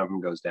 of them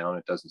goes down,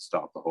 it doesn't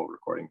stop the whole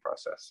recording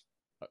process.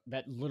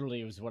 That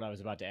literally was what I was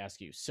about to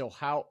ask you. So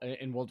how,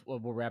 and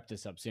we'll wrap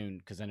this up soon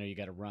because I know you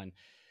got to run.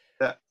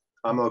 That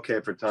I'm okay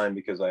for time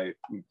because I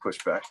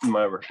pushed back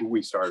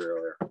we started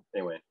earlier.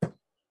 Anyway.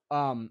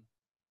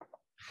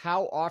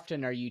 How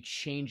often are you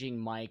changing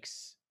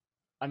mics?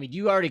 I mean,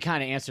 you already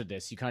kind of answered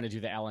this. You kind of do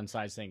the Alan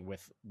size thing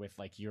with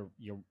like your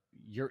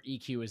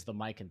EQ is the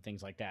mic and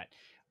things like that.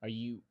 Are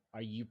you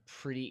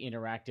pretty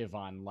interactive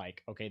on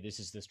like, okay, this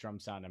is this drum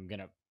sound.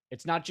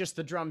 It's not just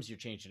the drums you're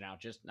changing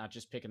out, not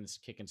just picking this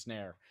kick and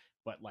snare,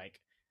 but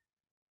like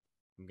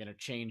I'm gonna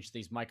change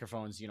these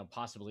microphones, you know,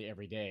 possibly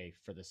every day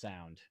for the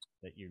sound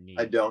that you need.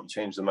 I don't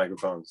change the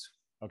microphones.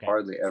 Okay.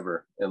 Hardly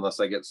ever, unless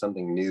I get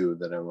something new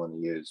that I want to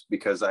use,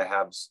 because I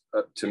have,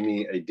 to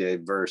me, a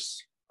diverse.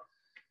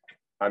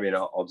 I mean,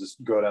 I'll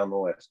just go down the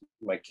list.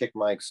 My kick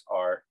mics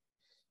are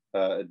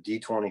a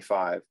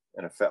D25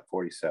 and a FET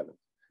 47.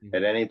 Mm-hmm.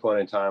 At any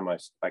point in time,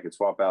 I could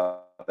swap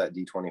out that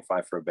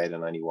D25 for a Beta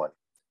 91.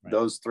 Right.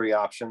 Those three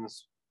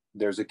options,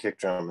 there's a kick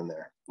drum in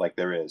there, like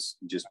there is.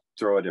 Just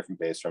throw a different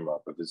bass drum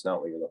up if it's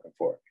not what you're looking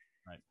for.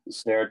 Right. The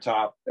snare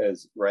top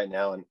is right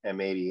now an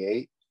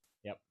M88.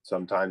 Yep.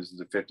 Sometimes it's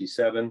a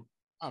 57.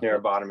 Snare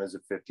bottom is a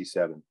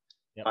 57.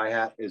 Yep.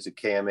 Hi-hat is a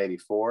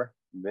KM84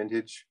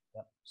 vintage.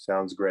 Yep.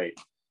 Sounds great.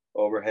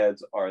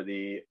 Overheads are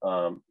the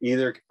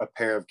either a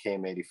pair of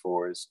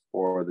KM84s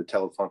or the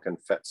Telefunken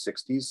FET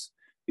 60s,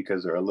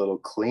 because they're a little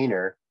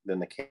cleaner than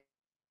the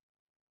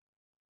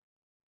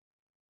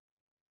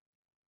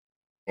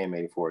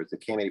KM84s. The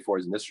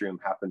KM84s in this room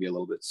happen to be a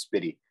little bit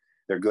spitty.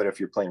 They're good if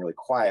you're playing really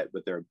quiet,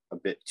 but they're a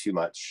bit too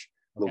much,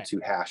 a little too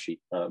hashy.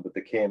 But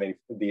the KM80,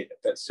 the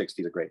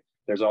at60s are great.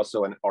 There's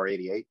also an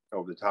R88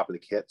 over the top of the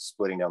kit,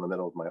 splitting down the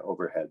middle of my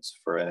overheads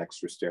for an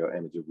extra stereo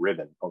image of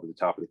ribbon over the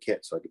top of the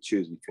kit, so I could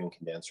choose between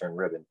condenser and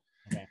ribbon.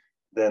 Okay.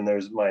 Then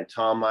there's my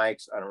tom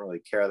mics. I don't really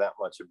care that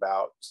much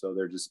about, so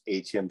they're just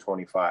ATM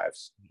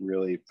 25s,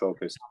 really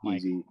focused,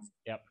 easy.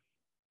 Yep.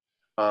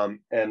 And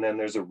then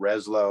there's a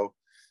Reslo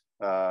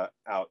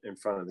out in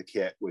front of the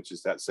kit, which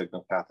is that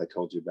signal path I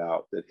told you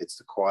about that hits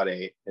the quad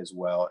 8 as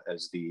well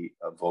as the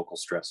vocal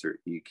stressor,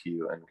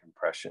 EQ, and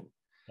compression.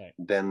 Okay.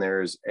 Then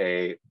there's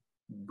a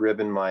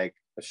ribbon mic,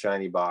 a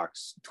shiny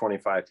box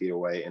 25 feet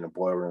away in a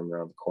boiler room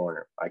around the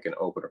corner. I can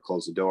open or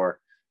close the door.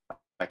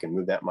 I can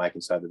move that mic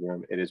inside the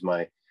room. It is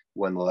my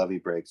when the levee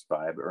breaks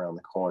vibe around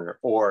the corner.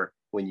 Or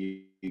when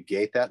you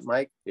gate that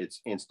mic,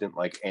 it's instant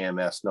like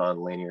AMS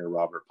non-linear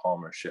Robert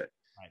Palmer shit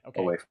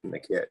away from the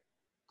kit.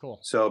 Cool.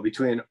 So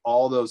between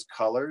all those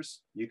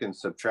colors, you can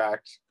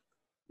subtract,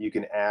 you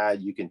can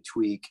add, you can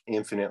tweak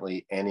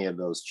infinitely any of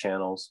those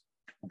channels.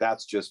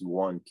 That's just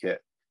one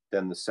kit.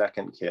 Then the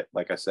second kit,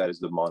 like I said, is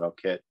the mono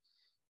kit.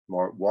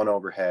 One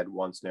overhead,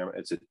 one snare.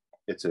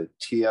 It's a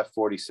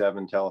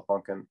TF47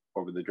 Telefunken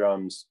over the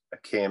drums, a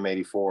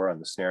KM84 on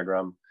the snare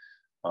drum,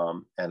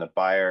 and a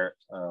Beyer,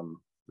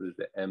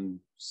 the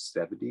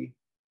M70,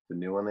 the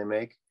new one they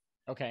make.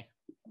 Okay.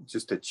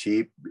 Just a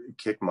cheap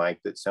kick mic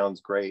that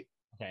sounds great.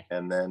 Okay.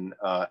 And then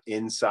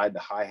inside the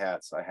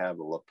hi-hats, I have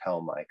a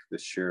lapel mic, the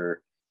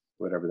Shure,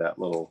 whatever that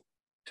little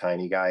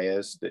tiny guy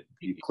is that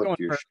you clip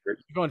to your shirt.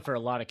 You're going for a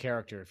lot of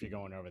character if you're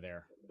going over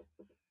there.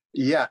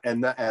 Yeah,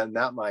 and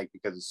that mic,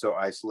 because it's so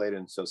isolated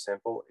and so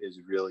simple, is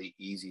really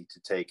easy to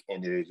take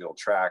individual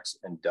tracks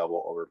and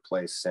double or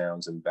replace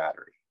sounds and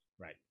battery.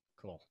 Right.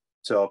 Cool.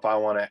 So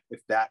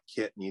if that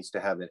kit needs to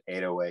have an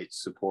 808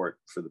 support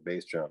for the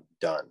bass drum,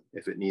 done.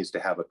 If it needs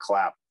to have a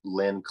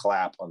Lin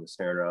clap on the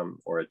snare drum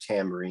or a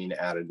tambourine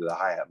added to the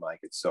hi-hat mic,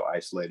 it's so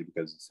isolated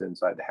because it's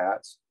inside the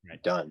hats,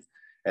 done.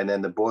 And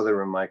then the boiler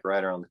room mic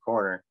right around the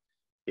corner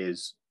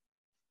is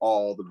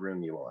all the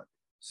room you want.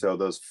 So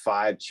those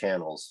 5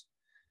 channels.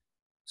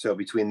 So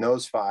between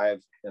those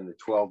 5 and the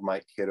 12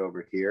 mic kit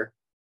over here,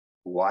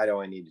 why do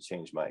I need to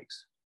change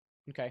mics?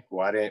 Okay.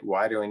 Why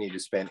do I need to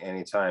spend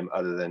any time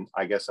other than,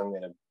 I guess I'm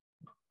going to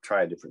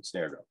try a different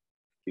snare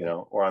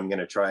drum, or I'm going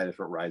to try a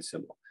different ride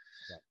cymbal.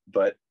 Yeah.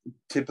 But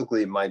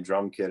typically my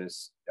drum kit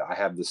I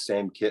have the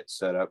same kit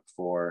set up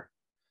for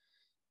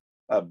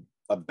a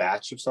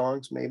batch of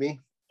songs maybe,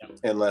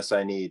 unless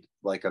I need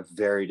like a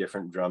very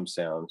different drum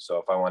sound. So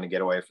if I want to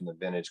get away from the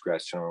vintage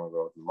Gretsch, I want to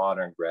go with the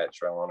modern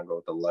Gretsch, or I want to go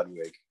with the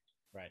Ludwig,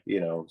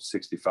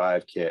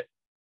 65 kit,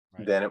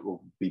 then it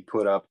will be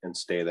put up and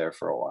stay there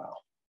for a while.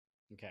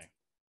 Okay.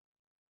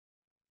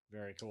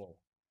 Very cool.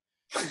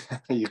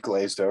 You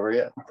glazed over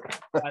yet?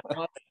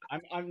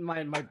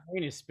 My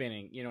brain is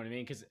spinning, you know what I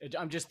mean? Because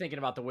I'm just thinking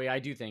about the way I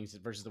do things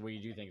versus the way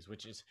you do things,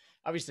 which is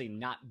obviously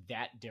not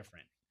that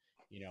different,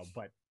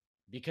 but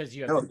because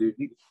you have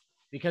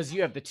because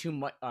you have the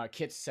 2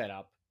 kits set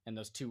up and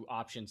those 2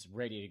 options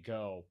ready to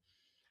go,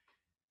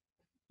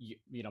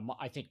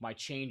 I think my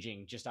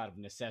changing just out of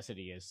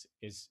necessity is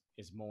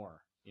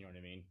more, you know what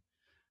I mean?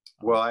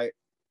 Well,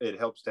 it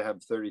helps to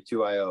have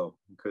 32 IO.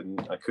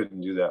 I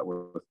couldn't do that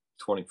with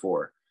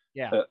 24.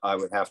 Yeah. I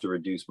would have to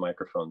reduce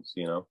microphones,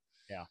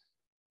 Yeah.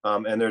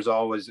 And there's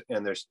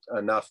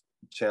enough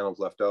channels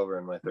left over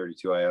in my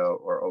 32 IO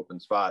or open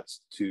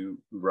spots to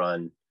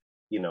run,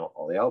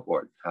 all the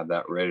outboard, have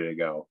that ready to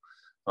go.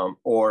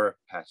 Or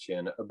patch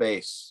in a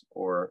bass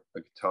or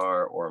a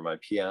guitar or my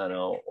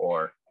piano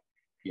or,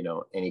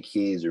 any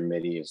keys or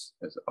MIDI is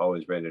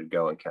always ready to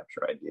go and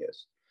capture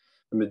ideas.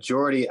 The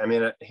majority,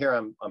 here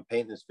I'm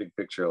painting this big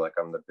picture like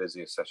I'm the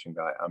busiest session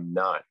guy. I'm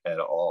not at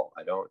all.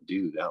 I don't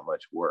do that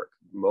much work.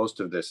 Most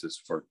of this is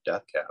for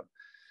Death Cab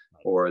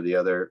or the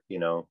other,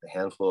 a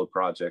handful of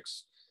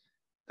projects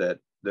that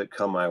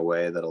come my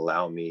way that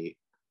allow me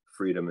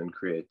freedom and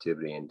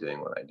creativity in doing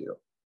what I do.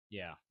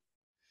 Yeah.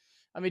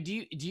 Do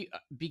you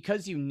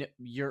because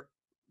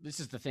this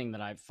is the thing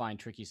that I find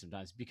tricky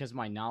sometimes, because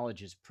my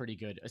knowledge is pretty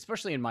good,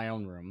 especially in my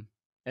own room.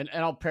 And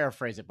I'll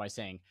paraphrase it by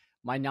saying,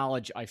 my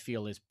knowledge, I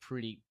feel, is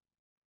pretty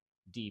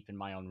deep in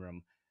my own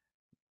room.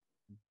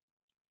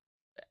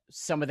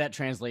 Some of that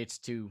translates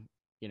to,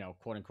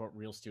 quote unquote,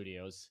 real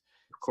studios.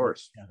 Of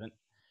course.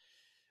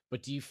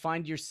 But do you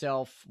find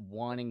yourself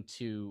wanting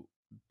to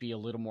be a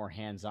little more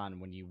hands-on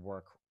when you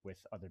work with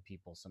other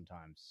people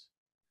sometimes?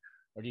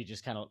 Or do you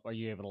just are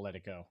you able to let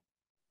it go?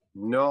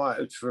 No,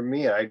 for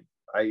me,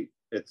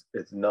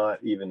 it's not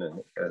even a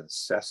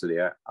necessity.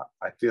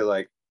 I feel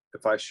like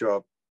if I show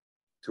up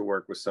to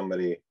work with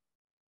somebody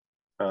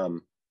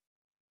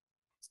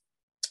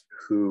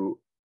who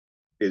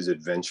is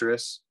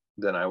adventurous,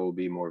 then I will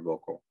be more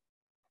vocal.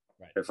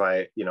 Right. If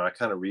I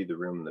kind of read the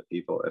room and the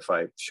people. If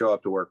I show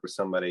up to work with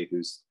somebody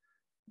who's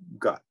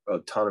got a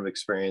ton of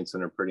experience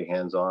and are pretty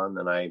hands-on,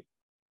 then I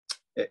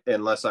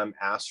unless I'm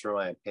asked for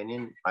my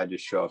opinion, I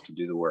just show up to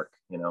do the work,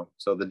 you know?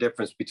 So the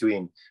difference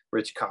between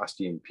Rich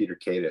Costi and Peter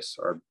Kadish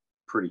are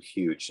pretty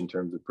huge in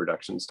terms of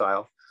production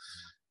style.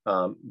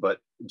 But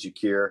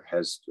Jakir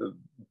has a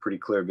pretty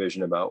clear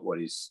vision about what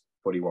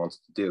he wants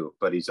to do,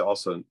 but he's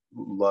also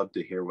loved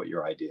to hear what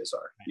your ideas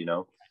are, you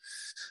know?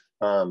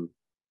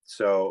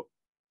 So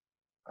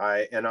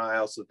I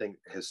also think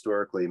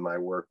historically my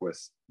work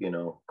with, you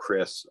know,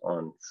 Chris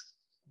on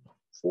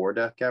 4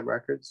 Death Cab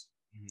records,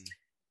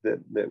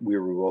 that we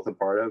were both a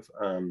part of,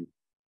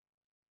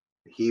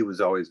 he was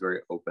always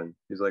very open.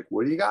 He's like,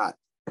 what do you got?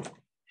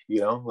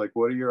 You know, like,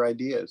 what are your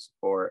ideas?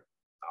 Or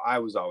I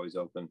was always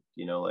open,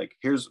 you know, like,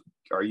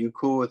 are you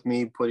cool with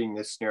me putting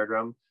this snare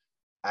drum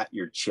at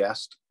your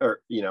chest,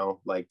 or, you know,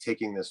 like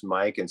taking this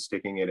mic and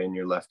sticking it in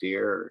your left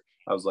ear? Or,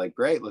 I was like,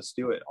 great, let's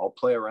do it. I'll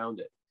play around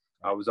it.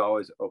 I was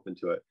always open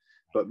to it.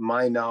 But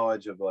my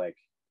knowledge of, like,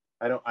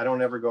 I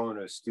don't ever go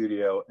into a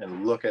studio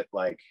and look at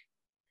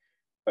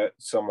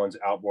someone's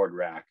outboard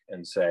rack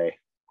and say,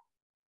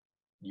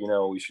 you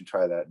know, we should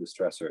try that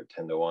distressor at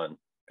 10-1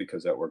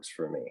 because that works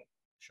for me.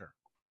 Sure.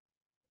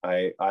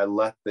 I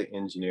let the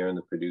engineer and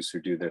the producer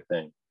do their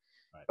thing.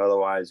 Right.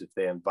 Otherwise, if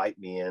they invite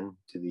me in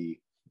to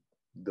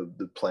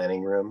the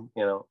planning room,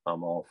 you know,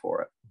 I'm all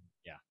for it.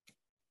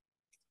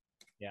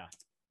 Yeah.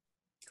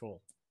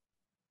 Cool.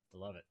 I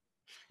love it.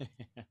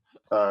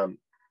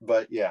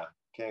 But yeah,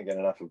 can't get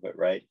enough of it,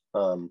 right?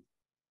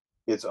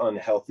 It's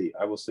unhealthy.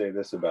 I will say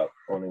this about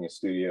owning a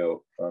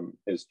studio,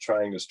 is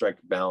trying to strike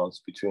a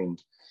balance between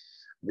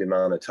the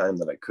amount of time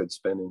that I could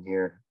spend in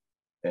here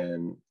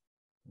and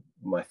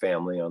my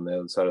family on the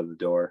other side of the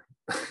door.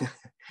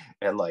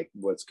 And like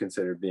what's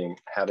considered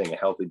having a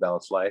healthy,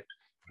 balanced life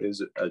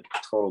is a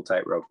total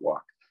tightrope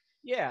walk.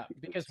 Yeah,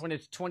 because when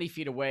it's 20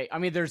 feet away, I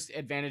mean, there's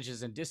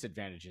advantages and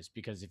disadvantages,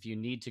 because if you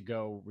need to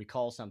go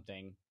recall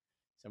something,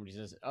 somebody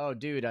says, oh,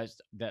 dude,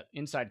 that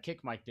inside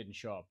kick mic didn't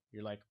show up.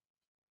 You're like,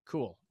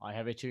 cool, I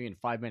have it to you in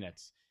 5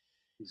 minutes.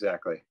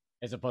 Exactly.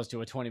 As opposed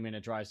to a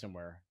 20-minute drive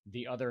somewhere.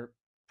 The other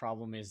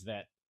problem is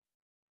that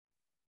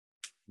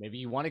maybe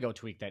you want to go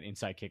tweak that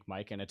inside kick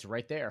mic and it's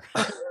right there.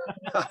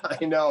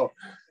 I know.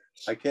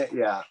 I can't.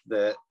 Yeah.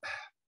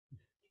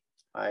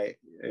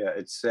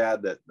 It's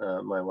sad that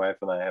my wife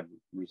and I have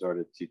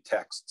resorted to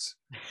texts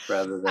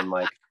rather than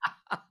like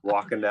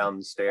walking down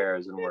the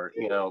stairs, and we're,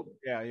 you know,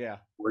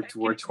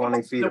 we're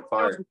 20 feet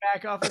apart.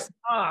 Back office.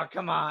 Oh,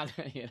 come on.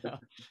 You know.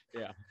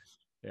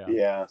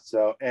 Yeah.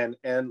 So and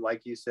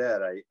like you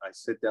said, I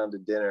sit down to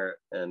dinner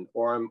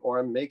or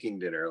I'm making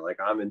dinner, like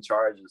I'm in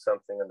charge of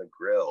something on the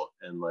grill,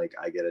 and like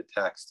I get a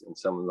text and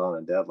someone's on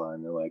a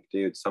deadline. They're like,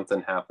 dude,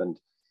 something happened.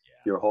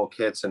 Your whole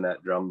kit's in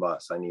that drum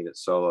bus. I need it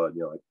soloed.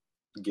 You're like,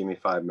 give me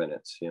 5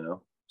 minutes, you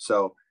know?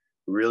 So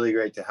really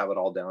great to have it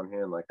all down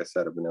here. And like I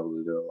said, I've been able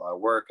to do a lot of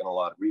work and a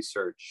lot of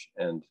research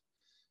and,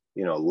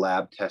 you know,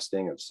 lab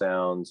testing of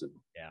sounds and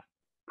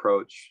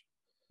approach.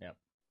 Yeah.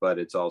 But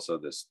it's also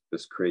this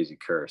crazy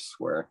curse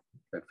where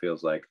it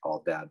feels like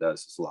all Dad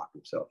does is lock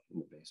himself in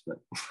the basement.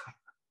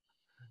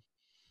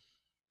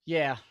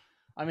 Yeah.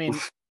 I mean,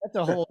 that's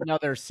a whole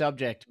nother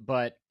subject,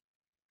 but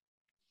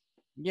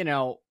you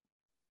know,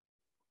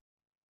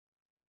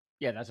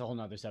 yeah, that's a whole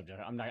nother subject.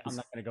 I'm not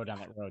going to go down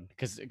that road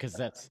because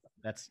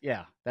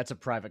that's a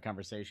private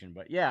conversation.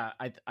 But yeah,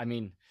 I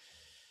mean,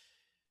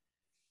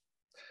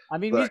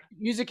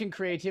 music and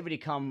creativity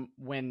comes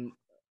when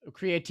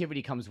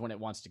it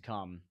wants to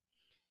come,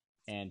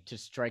 and to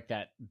strike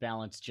that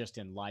balance just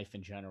in life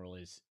in general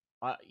is,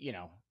 you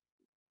know,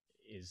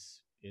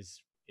 is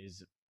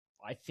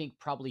I think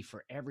probably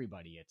for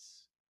everybody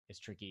it's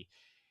tricky,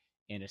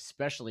 and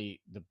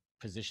especially the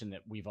position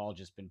that we've all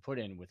just been put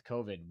in with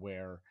COVID,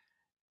 where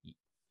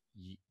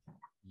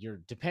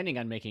you're depending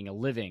on making a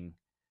living,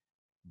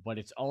 but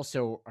it's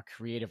also a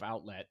creative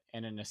outlet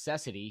and a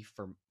necessity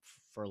for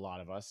a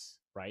lot of us,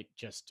 right?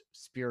 Just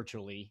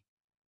spiritually,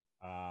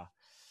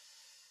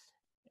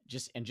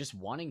 just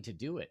wanting to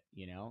do it,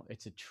 you know.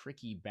 It's a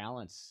tricky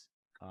balance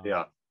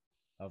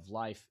of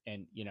life.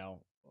 And you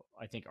know,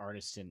 I think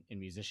artists and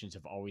musicians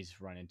have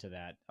always run into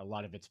that. A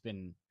lot of it's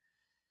been,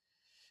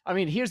 I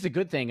mean, here's the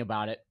good thing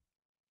about it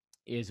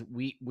is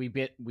we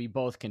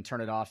both can turn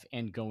it off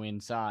and go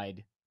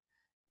inside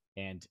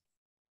and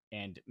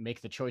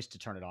make the choice to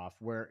turn it off.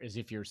 Whereas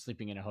if you're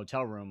sleeping in a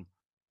hotel room,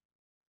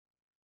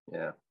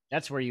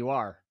 that's where you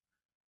are.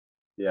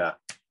 Yeah.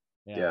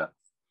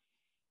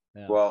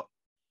 Well,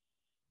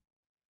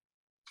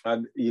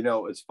 you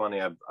know, it's funny.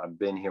 I've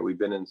been here. We've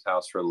been in this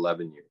house for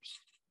 11 years,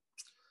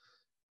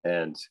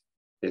 and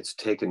it's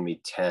taken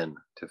me 10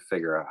 to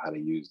figure out how to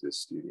use this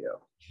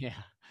studio.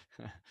 Yeah.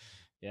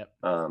 Yep.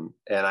 And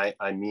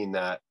I mean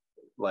that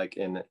like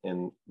in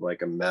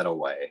like a meta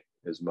way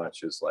as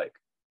much as like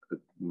a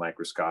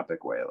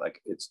microscopic way.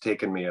 Like it's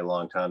taken me a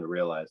long time to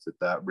realize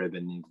that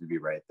ribbon needs to be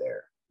right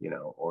there, you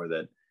know, or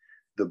that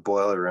the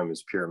boiler room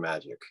is pure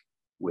magic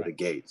with a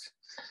gate,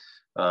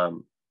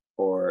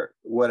 or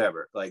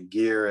whatever, like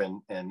gear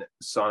and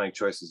sonic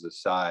choices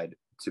aside,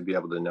 to be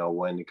able to know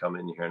when to come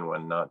in here and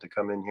when not to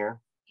come in here.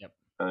 Yep.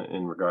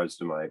 In regards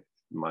to my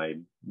my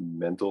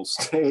mental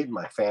state,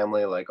 my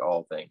family, like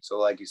all things. So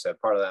like you said,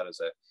 part of that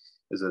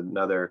is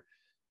another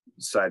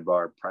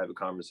sidebar private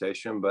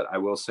conversation. But I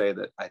will say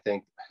that I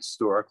think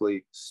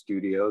historically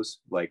studios,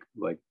 like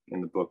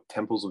in the book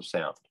Temples of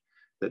Sound,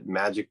 that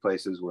magic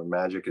places where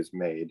magic is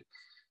made,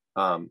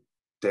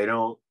 they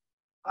don't,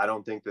 I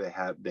don't think they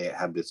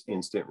have this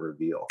instant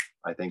reveal.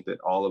 I think that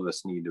all of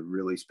us need to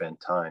really spend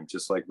time,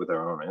 just like with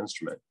our own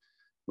instrument,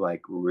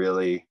 like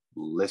really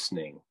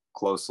listening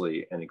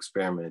closely and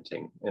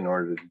experimenting in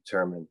order to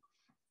determine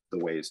the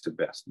ways to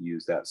best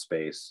use that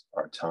space,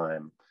 our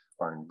time,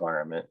 our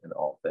environment, and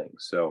all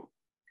things. So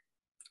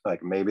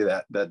like maybe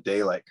that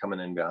daylight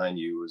coming in behind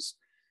you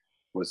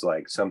was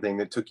like something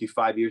that took you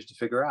 5 years to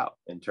figure out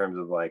in terms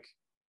of like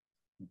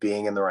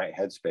being in the right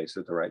headspace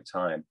at the right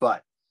time.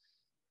 But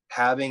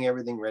having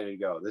everything ready to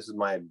go, this is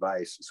my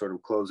advice, sort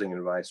of closing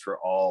advice for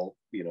all,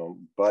 you know,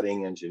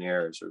 budding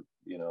engineers or,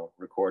 you know,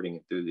 recording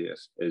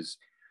enthusiasts, is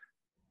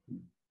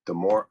the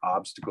more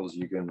obstacles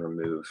you can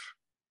remove,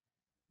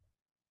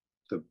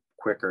 the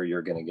quicker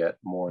you're going to get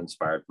more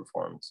inspired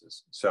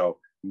performances. So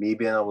me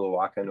being able to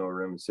walk into a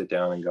room and sit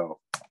down and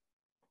go,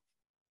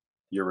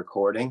 you're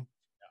recording?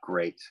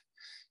 Great.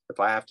 If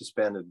I have to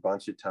spend a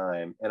bunch of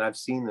time, and I've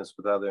seen this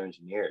with other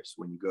engineers,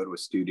 when you go to a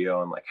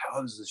studio and like,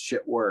 how does this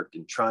shit work?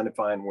 And trying to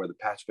find where the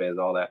patch bay is,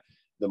 all that,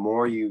 the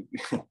more you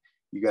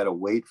got to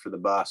wait for the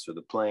bus or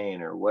the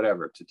plane or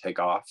whatever to take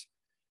off,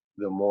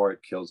 the more it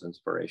kills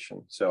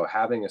inspiration. So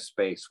having a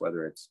space,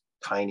 whether it's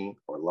tiny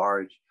or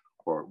large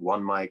or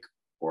one mic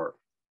or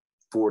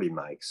 40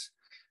 mics,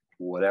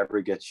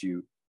 whatever gets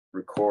you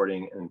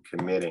recording and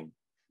committing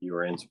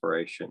your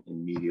inspiration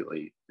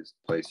immediately, is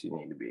the place you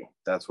need to be.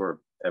 That's where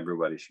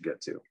everybody should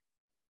get to.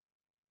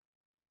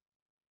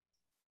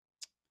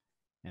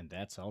 And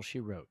that's all she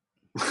wrote.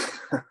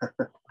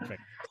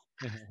 Perfect.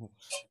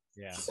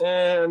 Yeah.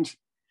 And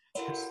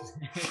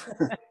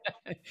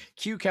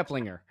Q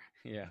Keplinger.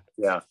 Yeah.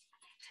 Yeah.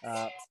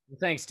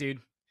 Thanks, dude.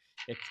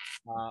 It's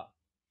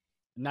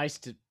nice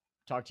to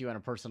talk to you on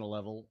a personal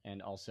level,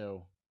 and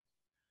also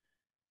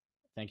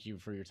thank you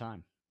for your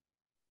time.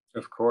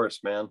 Of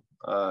course, man.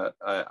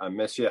 I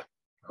miss you.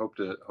 Hope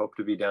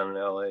to be down in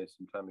LA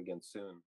sometime again soon.